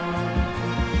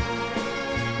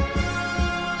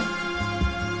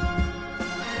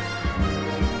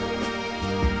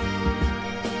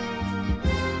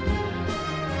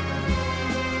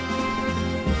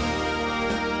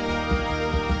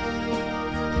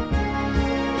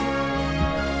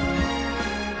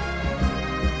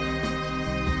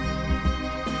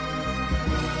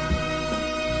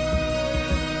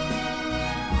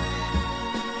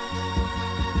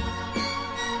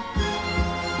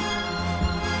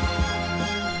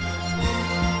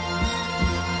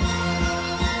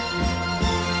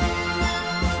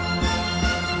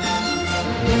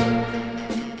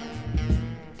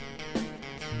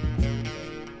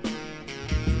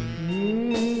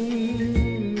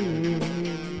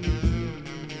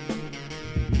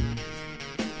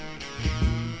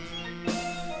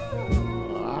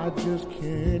 I just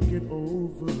can't get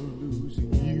over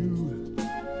losing you.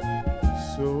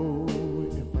 So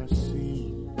if I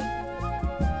seem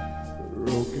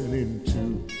broken in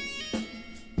two,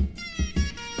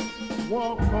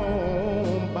 walk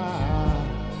on by.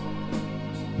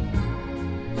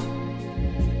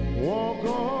 Walk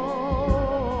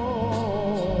on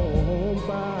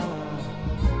by.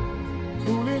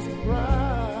 Foolish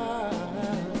pride,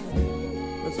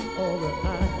 that's all that I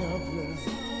have left.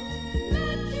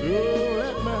 So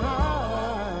let me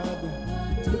hide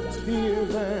the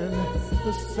tears and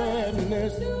the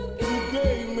sadness you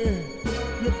gave me.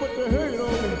 You put the hurt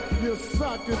on me, you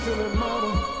socked it to the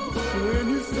mama when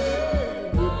you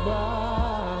said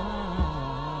goodbye.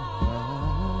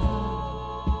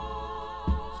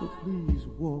 So please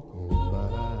walk on by.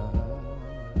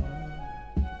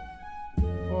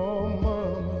 Oh,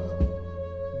 mama,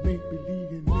 make believe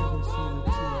you never see the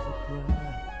tears I cry.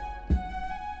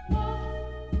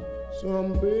 So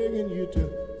I'm begging you to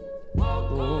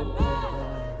walk on by.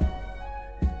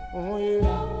 Oh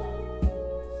yeah,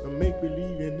 so make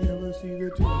believe you never see the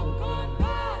tears I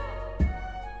cry.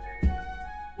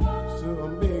 So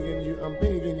I'm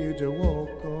begging you to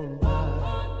walk on by.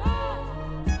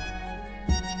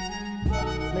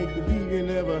 Make believe you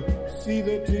never see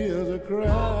the tears I cry.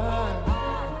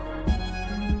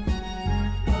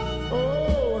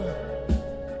 Oh,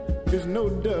 there's no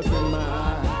dust in my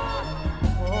eye.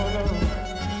 Oh no.